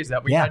World Series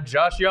that we had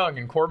Josh Young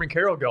and Corbin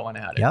Carroll going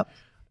at it. Yep.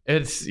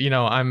 It's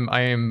I'm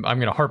going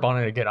to harp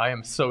on it again. I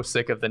am so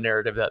sick of the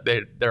narrative that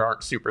there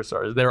aren't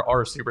superstars. There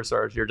are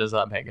superstars. You're just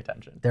not paying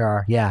attention. There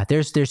are, yeah.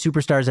 There's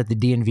superstars at the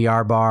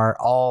DNVR bar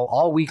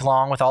all week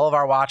long with all of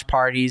our watch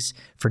parties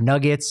for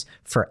Nuggets,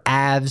 for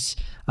Avs.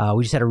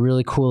 We just had a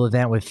really cool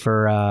event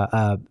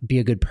for Be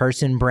a Good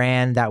Person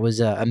brand. That was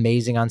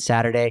amazing on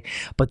Saturday.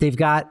 But they've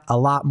got a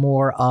lot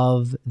more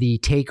of the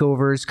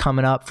takeovers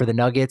coming up for the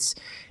Nuggets.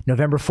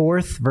 November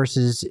 4th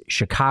versus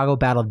Chicago,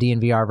 Battle of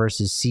DNVR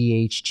versus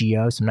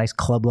CHGO. Some nice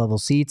club level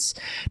seats.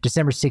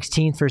 December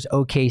 16th versus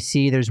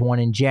OKC. There's one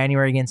in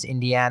January against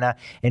Indiana,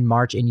 in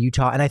March in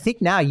Utah. And I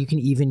think now you can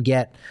even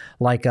get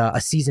like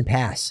a season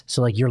pass.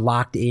 So like you're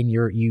locked in,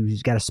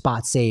 you've got a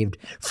spot saved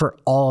for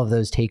all of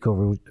those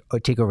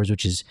takeovers,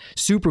 which is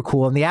super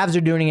cool. And the Avs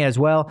are doing it as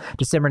well.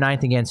 December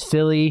 9th against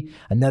Philly,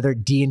 another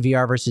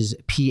DNVR versus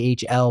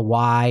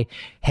PHLY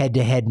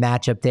head-to-head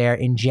matchup there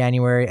in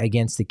January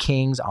against the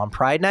Kings on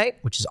Pride Night,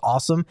 which is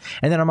awesome.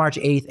 And then on March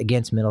 8th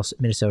against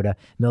Minnesota,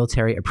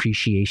 Military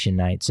Appreciation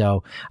Night.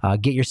 So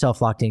get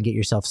yourself locked in, get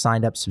yourself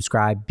signed up,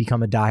 subscribe,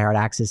 become a diehard.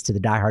 Access to the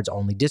Diehards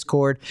Only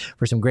Discord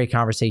for some great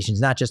conversations,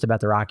 not just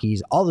about the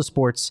Rockies, all the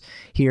sports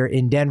here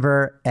in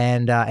Denver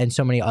and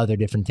so many other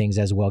different things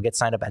as well. Get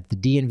signed up at the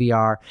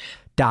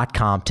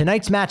DNVR.com.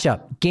 Tonight's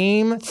matchup,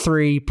 Game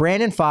 3,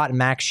 Brandon Pfaadt and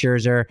Max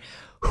Scherzer.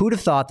 Who'd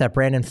have thought that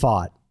Brandon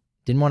Pfaadt,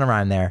 didn't want to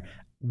rhyme there,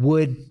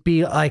 would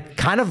be like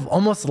kind of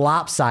almost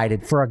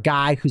lopsided for a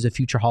guy who's a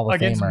future Hall of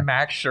Against Famer.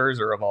 Max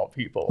Scherzer of all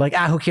people. Like,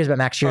 who cares about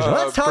Max Scherzer?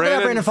 Let's talk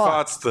about Brandon Pfaadt.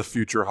 Pfaadt's the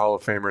future Hall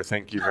of Famer.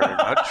 Thank you very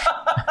much.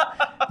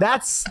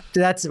 That's.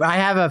 I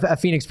have a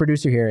Phoenix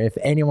producer here. If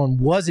anyone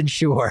wasn't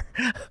sure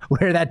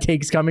where that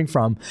take's coming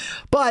from,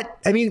 but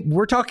I mean,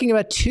 we're talking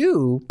about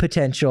 2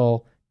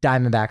 potential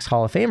Diamondbacks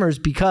Hall of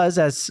Famers because,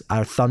 as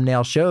our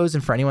thumbnail shows,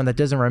 and for anyone that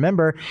doesn't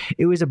remember,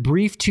 it was a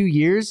brief 2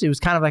 years. It was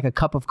kind of like a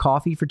cup of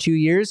coffee for 2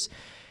 years.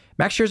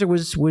 Max Scherzer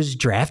was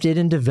drafted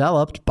and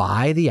developed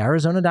by the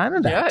Arizona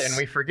Diamondbacks. Yeah, and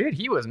we forget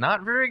he was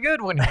not very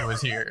good when he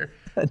was here.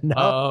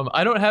 No.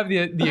 I don't have the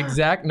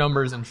exact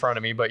numbers in front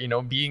of me, but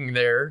being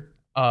there,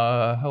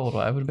 how old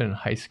was I? I would have been in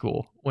high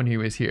school when he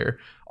was here.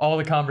 All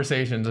the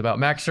conversations about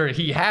Max Scherzer,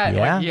 he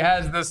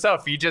has the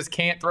stuff. He just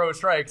can't throw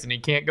strikes and he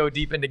can't go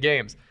deep into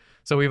games.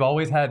 So we've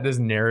always had this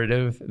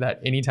narrative that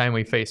anytime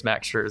we face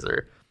Max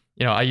Scherzer,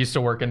 I used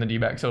to work in the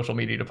D-back social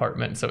media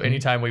department. So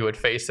anytime we would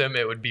face him,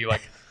 it would be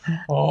like,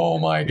 oh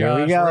my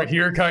gosh,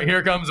 here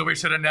comes a we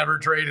should have never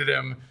traded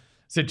him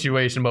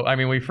situation. But I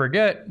mean, we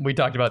forget, we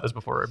talked about this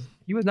before.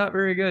 He was not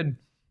very good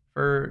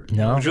for.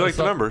 No. Would you like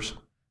the numbers?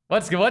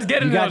 Let's get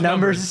into you got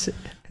numbers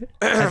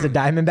as a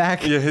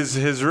Diamondback? Yeah,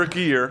 his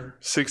rookie year,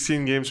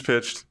 16 games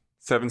pitched,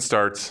 7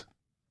 starts,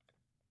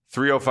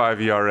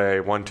 3.05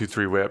 ERA,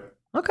 1.23 WHIP.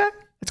 Okay.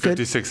 That's good.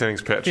 56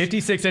 innings pitched.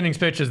 56 innings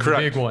pitched is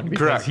Correct. the big one.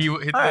 Correct.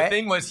 The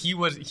thing was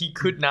he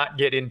could not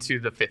get into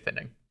the 5th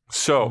inning.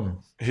 So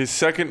his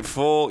second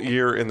full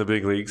year in the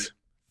big leagues,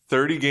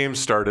 30 games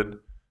started.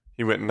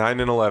 He went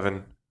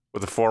 9-11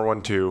 with a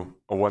 4.12,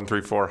 a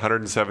 1.34,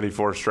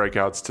 174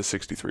 strikeouts to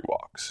 63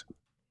 walks.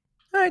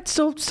 All right,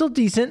 still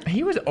decent.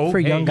 He was okay. For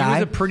a young guy. He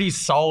was a pretty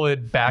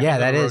solid back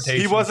of the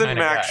rotation. He wasn't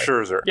Max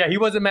Scherzer. Yeah, he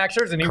wasn't Max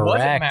Scherzer, and he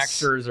wasn't Max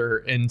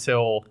Scherzer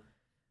until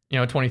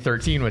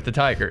 2013 with the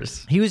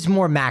Tigers. He was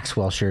more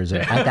Maxwell Scherzer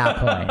at that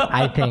point,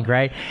 I think,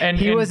 right? And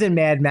he wasn't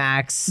Mad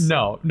Max.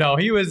 No,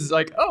 he was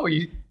like,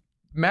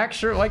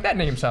 Max Scherzer. Like that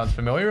name sounds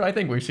familiar. I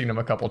think we've seen him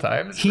a couple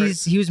times.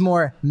 He was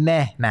more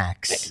Meh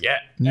Max. Yeah,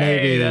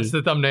 maybe hey, that's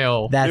the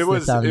thumbnail. It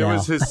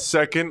was his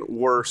second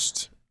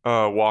worst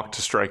walk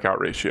to strikeout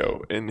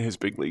ratio in his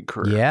big league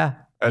career. Yeah,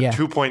 at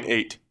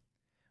 2.8.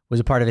 Was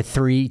a part of a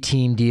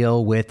 3-team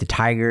deal with the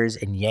Tigers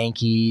and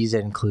Yankees that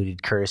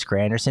included Curtis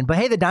Granderson. But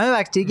hey, the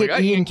Diamondbacks did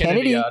get Ian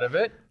Kennedy out of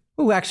it.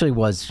 Who actually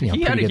was he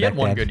pretty good. He had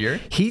one good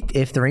year.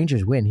 If the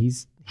Rangers win,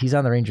 he's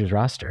on the Rangers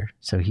roster,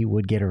 so he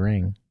would get a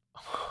ring.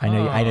 I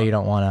know you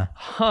don't want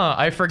to.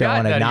 I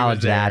forgot that he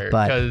was there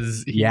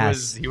because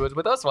yes, he was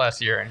with us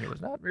last year and he was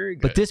not very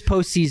good. But this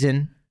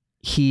postseason,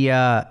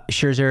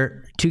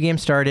 Scherzer, 2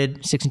 games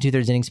started, 6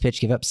 2/3 innings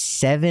pitched, gave up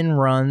 7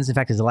 runs. In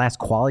fact, his last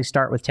quality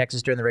start with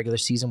Texas during the regular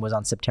season was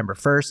on September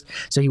 1st.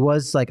 So he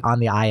was like on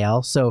the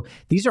IL. So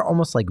these are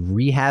almost like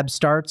rehab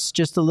starts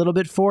just a little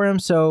bit for him.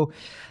 So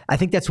I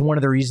think that's one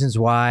of the reasons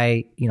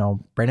why,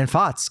 Brandon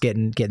Pfaadt's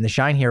getting the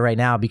shine here right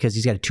now, because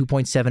he's got a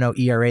 2.70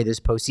 ERA this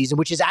postseason,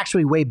 which is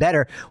actually way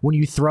better when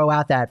you throw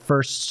out that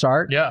first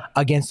start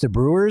against the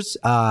Brewers.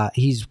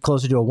 He's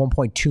closer to a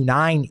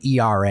 1.29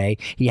 ERA.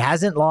 He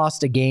hasn't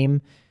lost a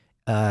game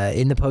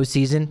in the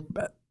postseason.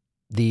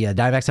 The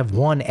Diamondbacks have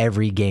won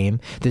every game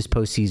this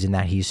postseason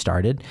that he's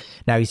started.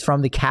 Now, he's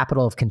from the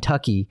capital of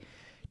Kentucky.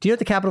 Do you know what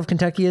the capital of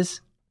Kentucky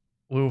is?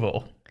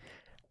 Louisville.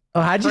 Oh,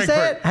 how'd you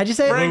say it?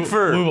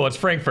 Frankfurt. Louisville. It's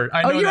Frankfurt.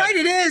 I know you're right.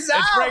 It is.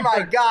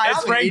 My God.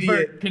 It's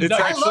Frankfurt. It's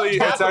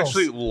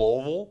actually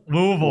Louisville.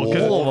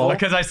 Louisville.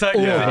 Because I saw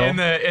in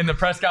the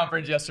press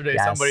conference yesterday,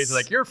 somebody's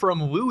like, "You're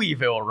from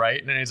Louisville,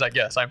 right?" And he's like,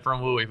 "Yes, I'm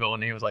from Louisville."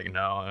 And he was like,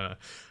 "No,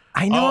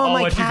 I know I'll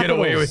my let capitals. you get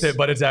away with it,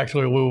 but it's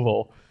actually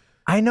Louisville."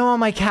 I know all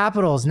my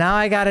capitals. Now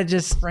I gotta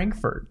just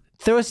Frankfurt.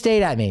 Throw a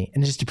state at me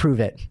and just to prove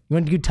it. You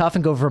want to do tough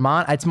and go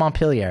Vermont? It's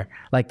Montpelier.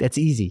 Like, that's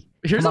easy.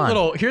 Here's a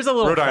little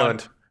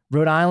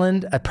Rhode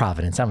Island,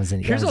 Providence. That was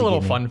in. Here's a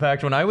little fun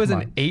fact. When I was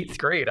in 8th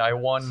grade, I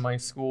won my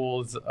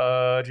school's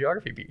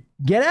geography bee.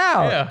 Get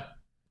out.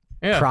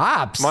 Yeah.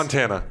 Props.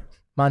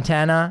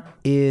 Montana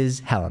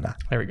is Helena.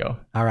 There we go.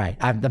 All right.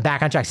 I'm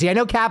back on track. See, I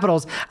know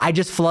capitals. I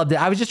just flubbed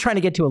it. I was just trying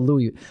to get to a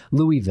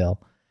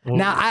Louisville.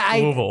 Now,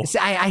 I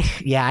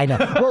know.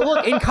 Well,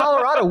 look, in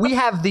Colorado, we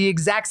have the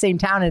exact same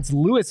town. And it's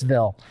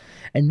Louisville.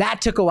 And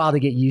that took a while to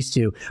get used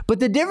to.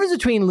 But the difference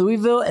between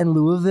Louisville and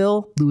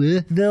Louisville,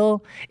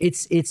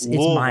 it's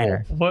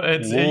minor. Well,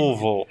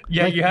 Louisville.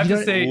 You have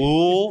to say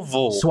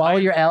Louisville. Swallow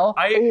your L.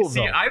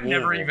 I've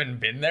never even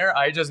been there.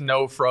 I just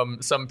know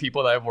from some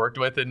people that I've worked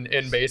with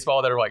in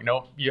baseball that are like,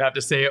 nope, you have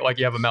to say it like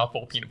you have a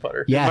mouthful of peanut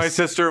butter. Yes. My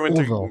sister went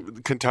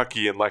to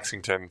Kentucky and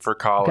Lexington for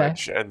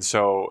college, and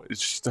so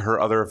her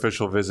other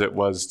official visit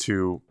was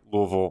to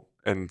Louisville,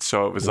 and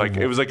so it was like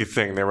a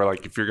thing. They were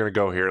like, if you're gonna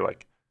go here,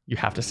 like, you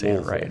have to say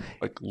it right.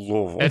 Like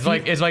Louisville.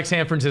 It's like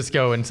San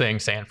Francisco and saying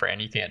San Fran.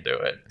 You can't do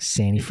it.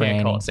 You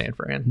can't call it San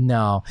Fran.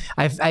 No.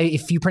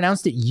 If you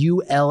pronounced it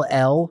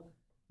ULL-ville,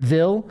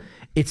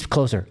 it's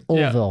closer.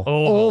 Oldville. Yeah,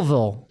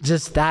 Oldville.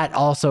 Just that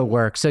also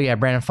works. So yeah,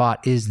 Brandon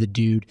Pfaadt is the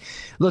dude.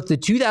 Look, the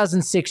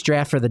 2006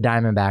 draft for the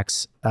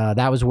Diamondbacks,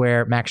 that was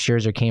where Max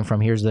Scherzer came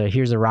from. Here's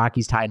the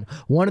Rockies Titan.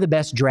 One of the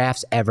best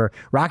drafts ever.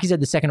 Rockies had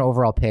the 2nd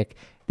overall pick.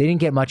 They didn't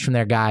get much from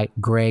their guy,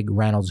 Greg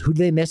Reynolds. Who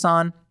did they miss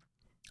on?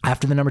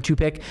 After the number 2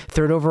 pick,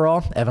 3rd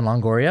overall, Evan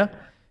Longoria.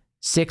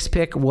 6th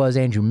pick was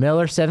Andrew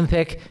Miller. 7th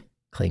pick,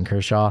 Clayton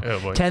Kershaw.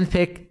 10th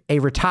pick, a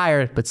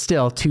retired, but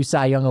still 2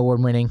 Cy Young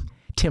Award winning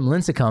Tim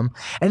Lincecum.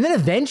 And then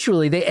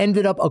eventually they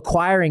ended up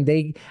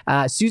acquiring,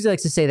 Susie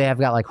likes to say they have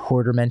got like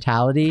hoarder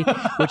mentality,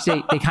 which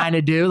they kind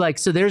of do. Like,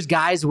 so there's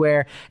guys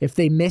where if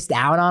they missed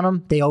out on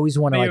them, they always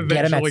want to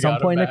get them at some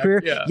point in their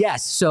career. Yeah.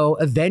 Yes. So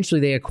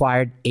eventually they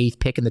acquired 8th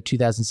pick in the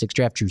 2006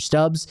 draft, Drew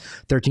Stubbs,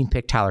 13th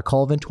pick, Tyler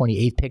Colvin,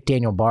 28th pick,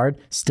 Daniel Bard,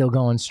 still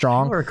going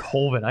strong. Tyler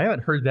Colvin. I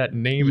haven't heard that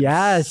name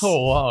in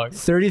so long.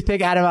 30th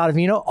pick, Adam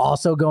Ottavino,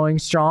 also going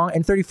strong.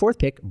 And 34th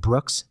pick,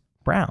 Brooks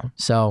Brown.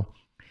 So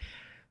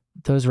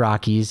those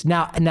Rockies.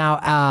 Now,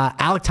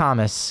 Alek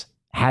Thomas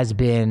has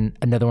been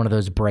another one of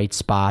those bright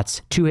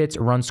spots. 2 hits,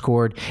 a run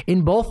scored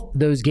in both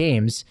those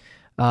games.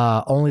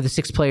 Only the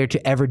sixth player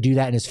to ever do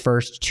that in his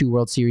first 2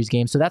 World Series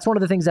games. So that's one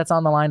of the things that's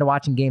on the line to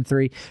watch in Game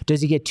 3.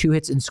 Does he get 2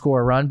 hits and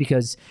score a run?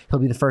 Because he'll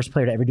be the first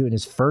player to ever do it in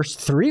his first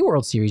 3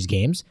 World Series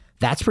games.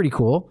 That's pretty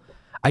cool.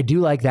 I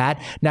do like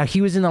that. Now, he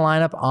was in the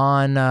lineup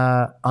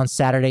on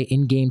Saturday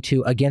in Game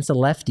 2 against a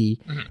lefty,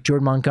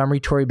 Jordan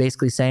Montgomery. Torrey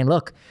basically saying,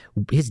 look,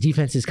 his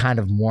defense is kind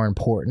of more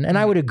important. And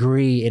I would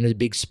agree in a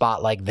big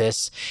spot like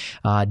this.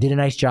 Did a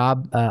nice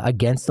job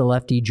against the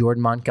lefty,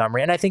 Jordan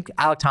Montgomery. And I think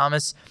Alek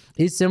Thomas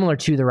is similar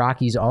to the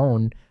Rockies'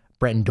 own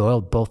Brenton Doyle,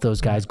 both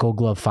those guys, Gold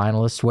Glove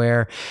finalists,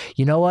 where,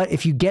 you know what,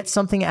 if you get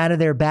something out of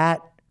their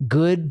bat,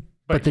 good.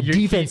 But the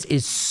defense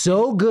is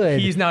so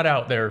good. He's not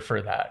out there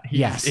for that.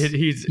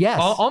 He's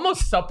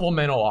almost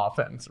supplemental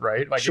offense,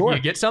 right? Like if you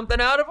get something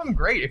out of him,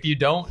 great. If you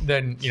don't,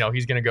 then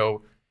he's going to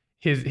go.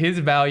 His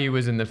value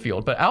is in the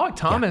field. But Alek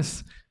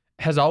Thomas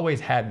has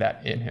always had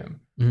that in him.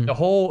 The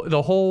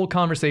whole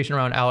conversation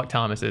around Alek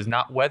Thomas is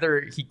not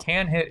whether he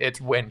can hit; it's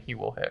when he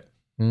will hit.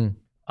 And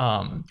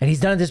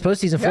he's done it this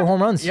postseason, 4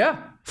 home runs. Yeah,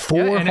 4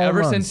 home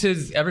runs.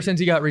 Ever since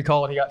he got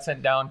recalled, he got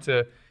sent down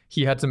to.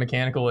 He had some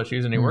mechanical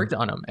issues and he worked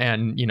on them,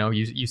 and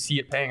you see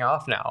it paying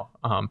off now.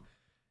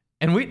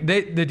 And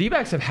the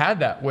D-backs have had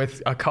that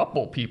with a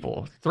couple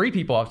people, 3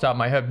 people off the top of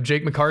my head.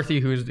 Jake McCarthy,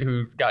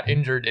 who got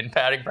injured in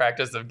batting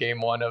practice of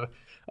Game 1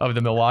 of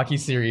the Milwaukee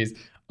series,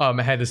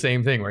 had the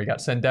same thing where he got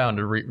sent down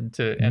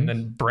and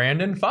then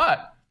Brandon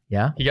Pfaadt.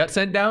 Yeah, he got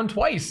sent down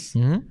twice,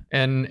 and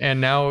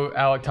now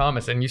Alek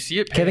Thomas, and you see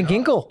it. Kevin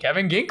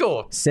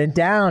Ginkel sent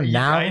down.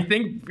 Now I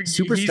think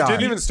superstar. He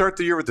didn't even start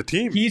the year with the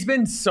team. He's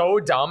been so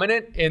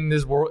dominant in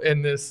this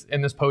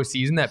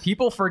postseason that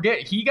people forget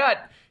he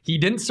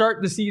didn't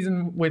start the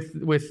season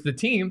with the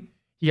team.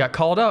 He got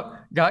called up,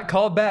 got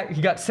called back,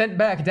 he got sent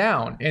back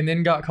down, and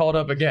then got called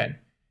up again.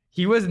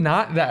 He was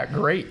not that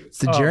great. It's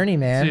the journey,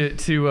 man.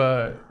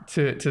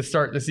 To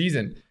start the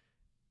season.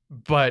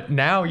 But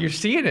now you're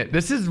seeing it.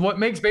 This is what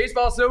makes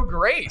baseball so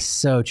great.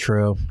 So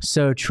true.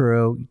 So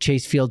true.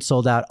 Chase Field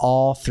sold out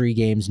all 3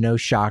 games. No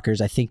shockers.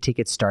 I think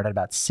tickets start at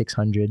about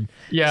 600.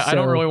 Yeah, I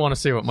don't really want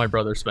to say what my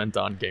brother spent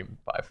on Game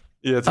 5.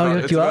 Yeah, it's about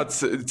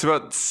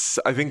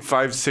I think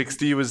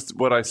 560 was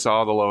what I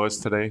saw the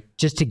lowest today.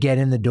 Just to get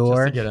in the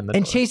door.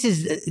 And Chase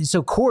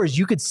so Coors,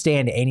 you could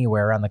stand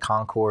anywhere on the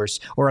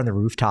concourse or on the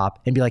rooftop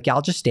and be like, yeah,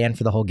 I'll just stand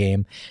for the whole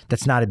game.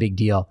 That's not a big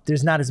deal.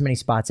 There's not as many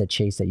spots at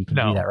Chase that you can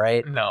do that,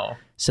 right? No.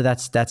 So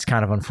that's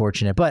kind of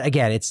unfortunate. But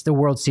again, it's the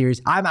World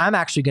Series. I'm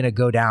actually going to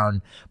go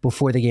down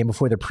before the game,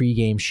 before the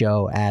pregame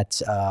show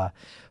at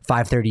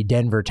 5:30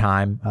 Denver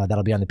time.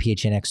 That'll be on the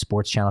PHNX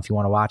Sports Channel if you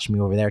want to watch me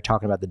over there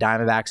talking about the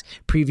Diamondbacks,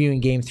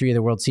 previewing Game 3 of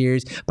the World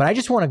Series. But I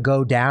just want to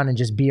go down and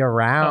just be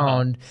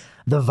around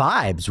the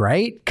vibes,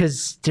 right?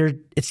 Because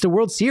it's the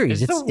World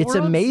Series. It's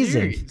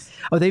amazing. Series.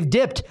 Oh, they've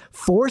dipped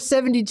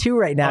 472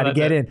 right now to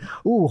get in.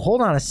 Ooh,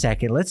 hold on a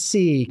second. Let's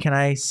see. Can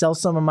I sell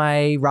some of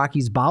my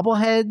Rockies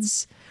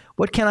bobbleheads?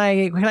 What can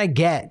I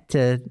get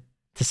to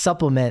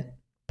supplement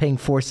paying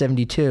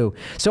 472?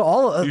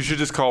 So you should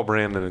just call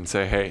Brandon and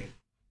say, hey,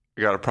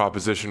 I got a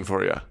proposition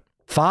for you.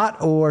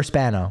 Pfaadt or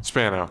Spano?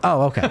 Spano.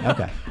 Oh, okay.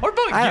 Or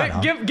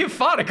both. Give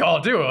Pfaadt a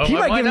call too. He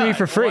might give it me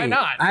for free. Why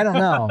not? I don't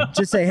know.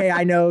 Just say, hey,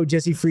 I know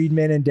Jesse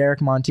Friedman and Derek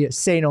Montiel.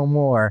 Say no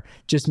more.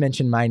 Just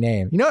mention my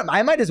name. You know what?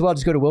 I might as well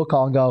just go to Will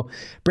Call and go,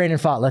 Brandon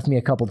Pfaadt left me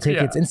a couple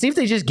tickets and see if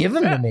they just give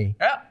them to me.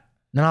 Yeah.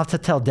 Then I'll have to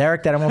tell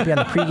Derek that I won't be on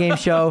the pregame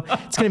show.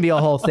 It's going to be a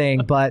whole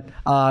thing. But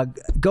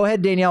go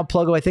ahead, Danielle,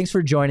 plug away. Thanks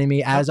for joining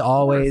me, as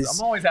always.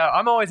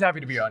 I'm always happy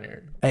to be on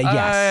here. Yes.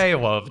 I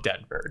love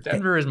Denver.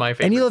 Denver is my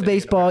favorite. And you love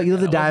baseball. You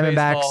love the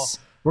Diamondbacks.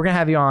 We're going to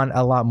have you on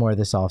a lot more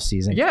this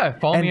offseason. Yeah.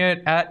 Follow me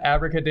at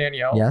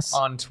Abracadanielle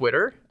on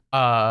Twitter.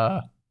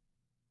 I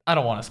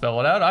don't want to spell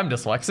it out. I'm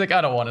dyslexic.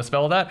 I don't want to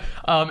spell that.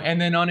 And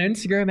then on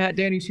Instagram at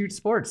Danny Shoots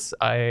Sports.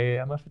 I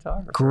am a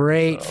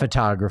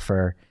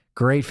photographer.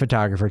 Great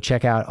photographer.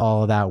 Check out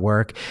all of that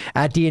work.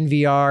 At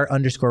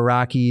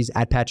DNVR_Rockies,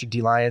 at Patrick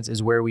D. Lyons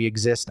is where we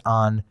exist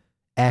on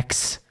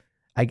X.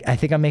 I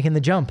think I'm making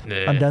the jump.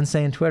 I'm done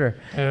saying Twitter.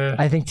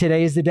 I think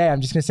today is the day. I'm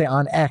just going to say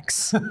on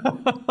X.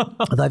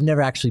 Although I've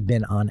never actually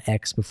been on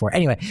X before.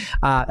 Anyway,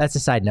 that's a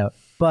side note.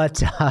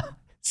 But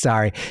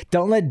sorry.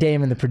 Don't let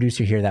Damon, the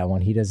producer, hear that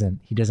one. He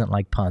doesn't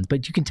like puns.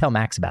 But you can tell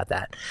Max about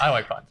that. I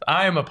like puns.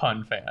 I am a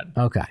pun fan.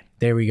 Okay.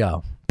 There we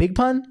go. Big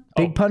pun?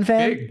 Big pun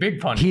fan? Big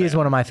pun He fan. is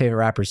one of my favorite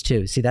rappers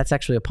too. See, that's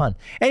actually a pun.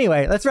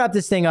 Anyway, let's wrap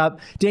this thing up.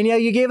 Danielle,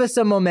 you gave us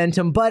some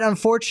momentum, but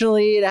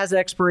unfortunately it has an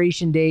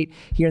expiration date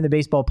here in the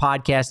baseball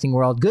podcasting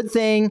world. Good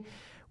thing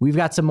we've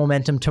got some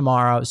momentum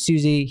tomorrow.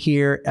 Susie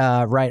here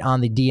right on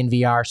the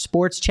DNVR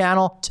Sports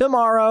Channel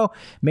tomorrow.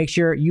 Make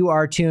sure you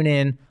are tuned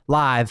in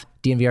live,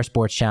 DNVR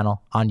Sports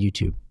Channel on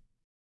YouTube.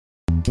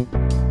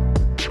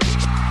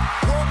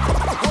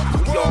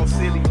 We all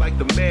silly like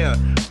the mayor.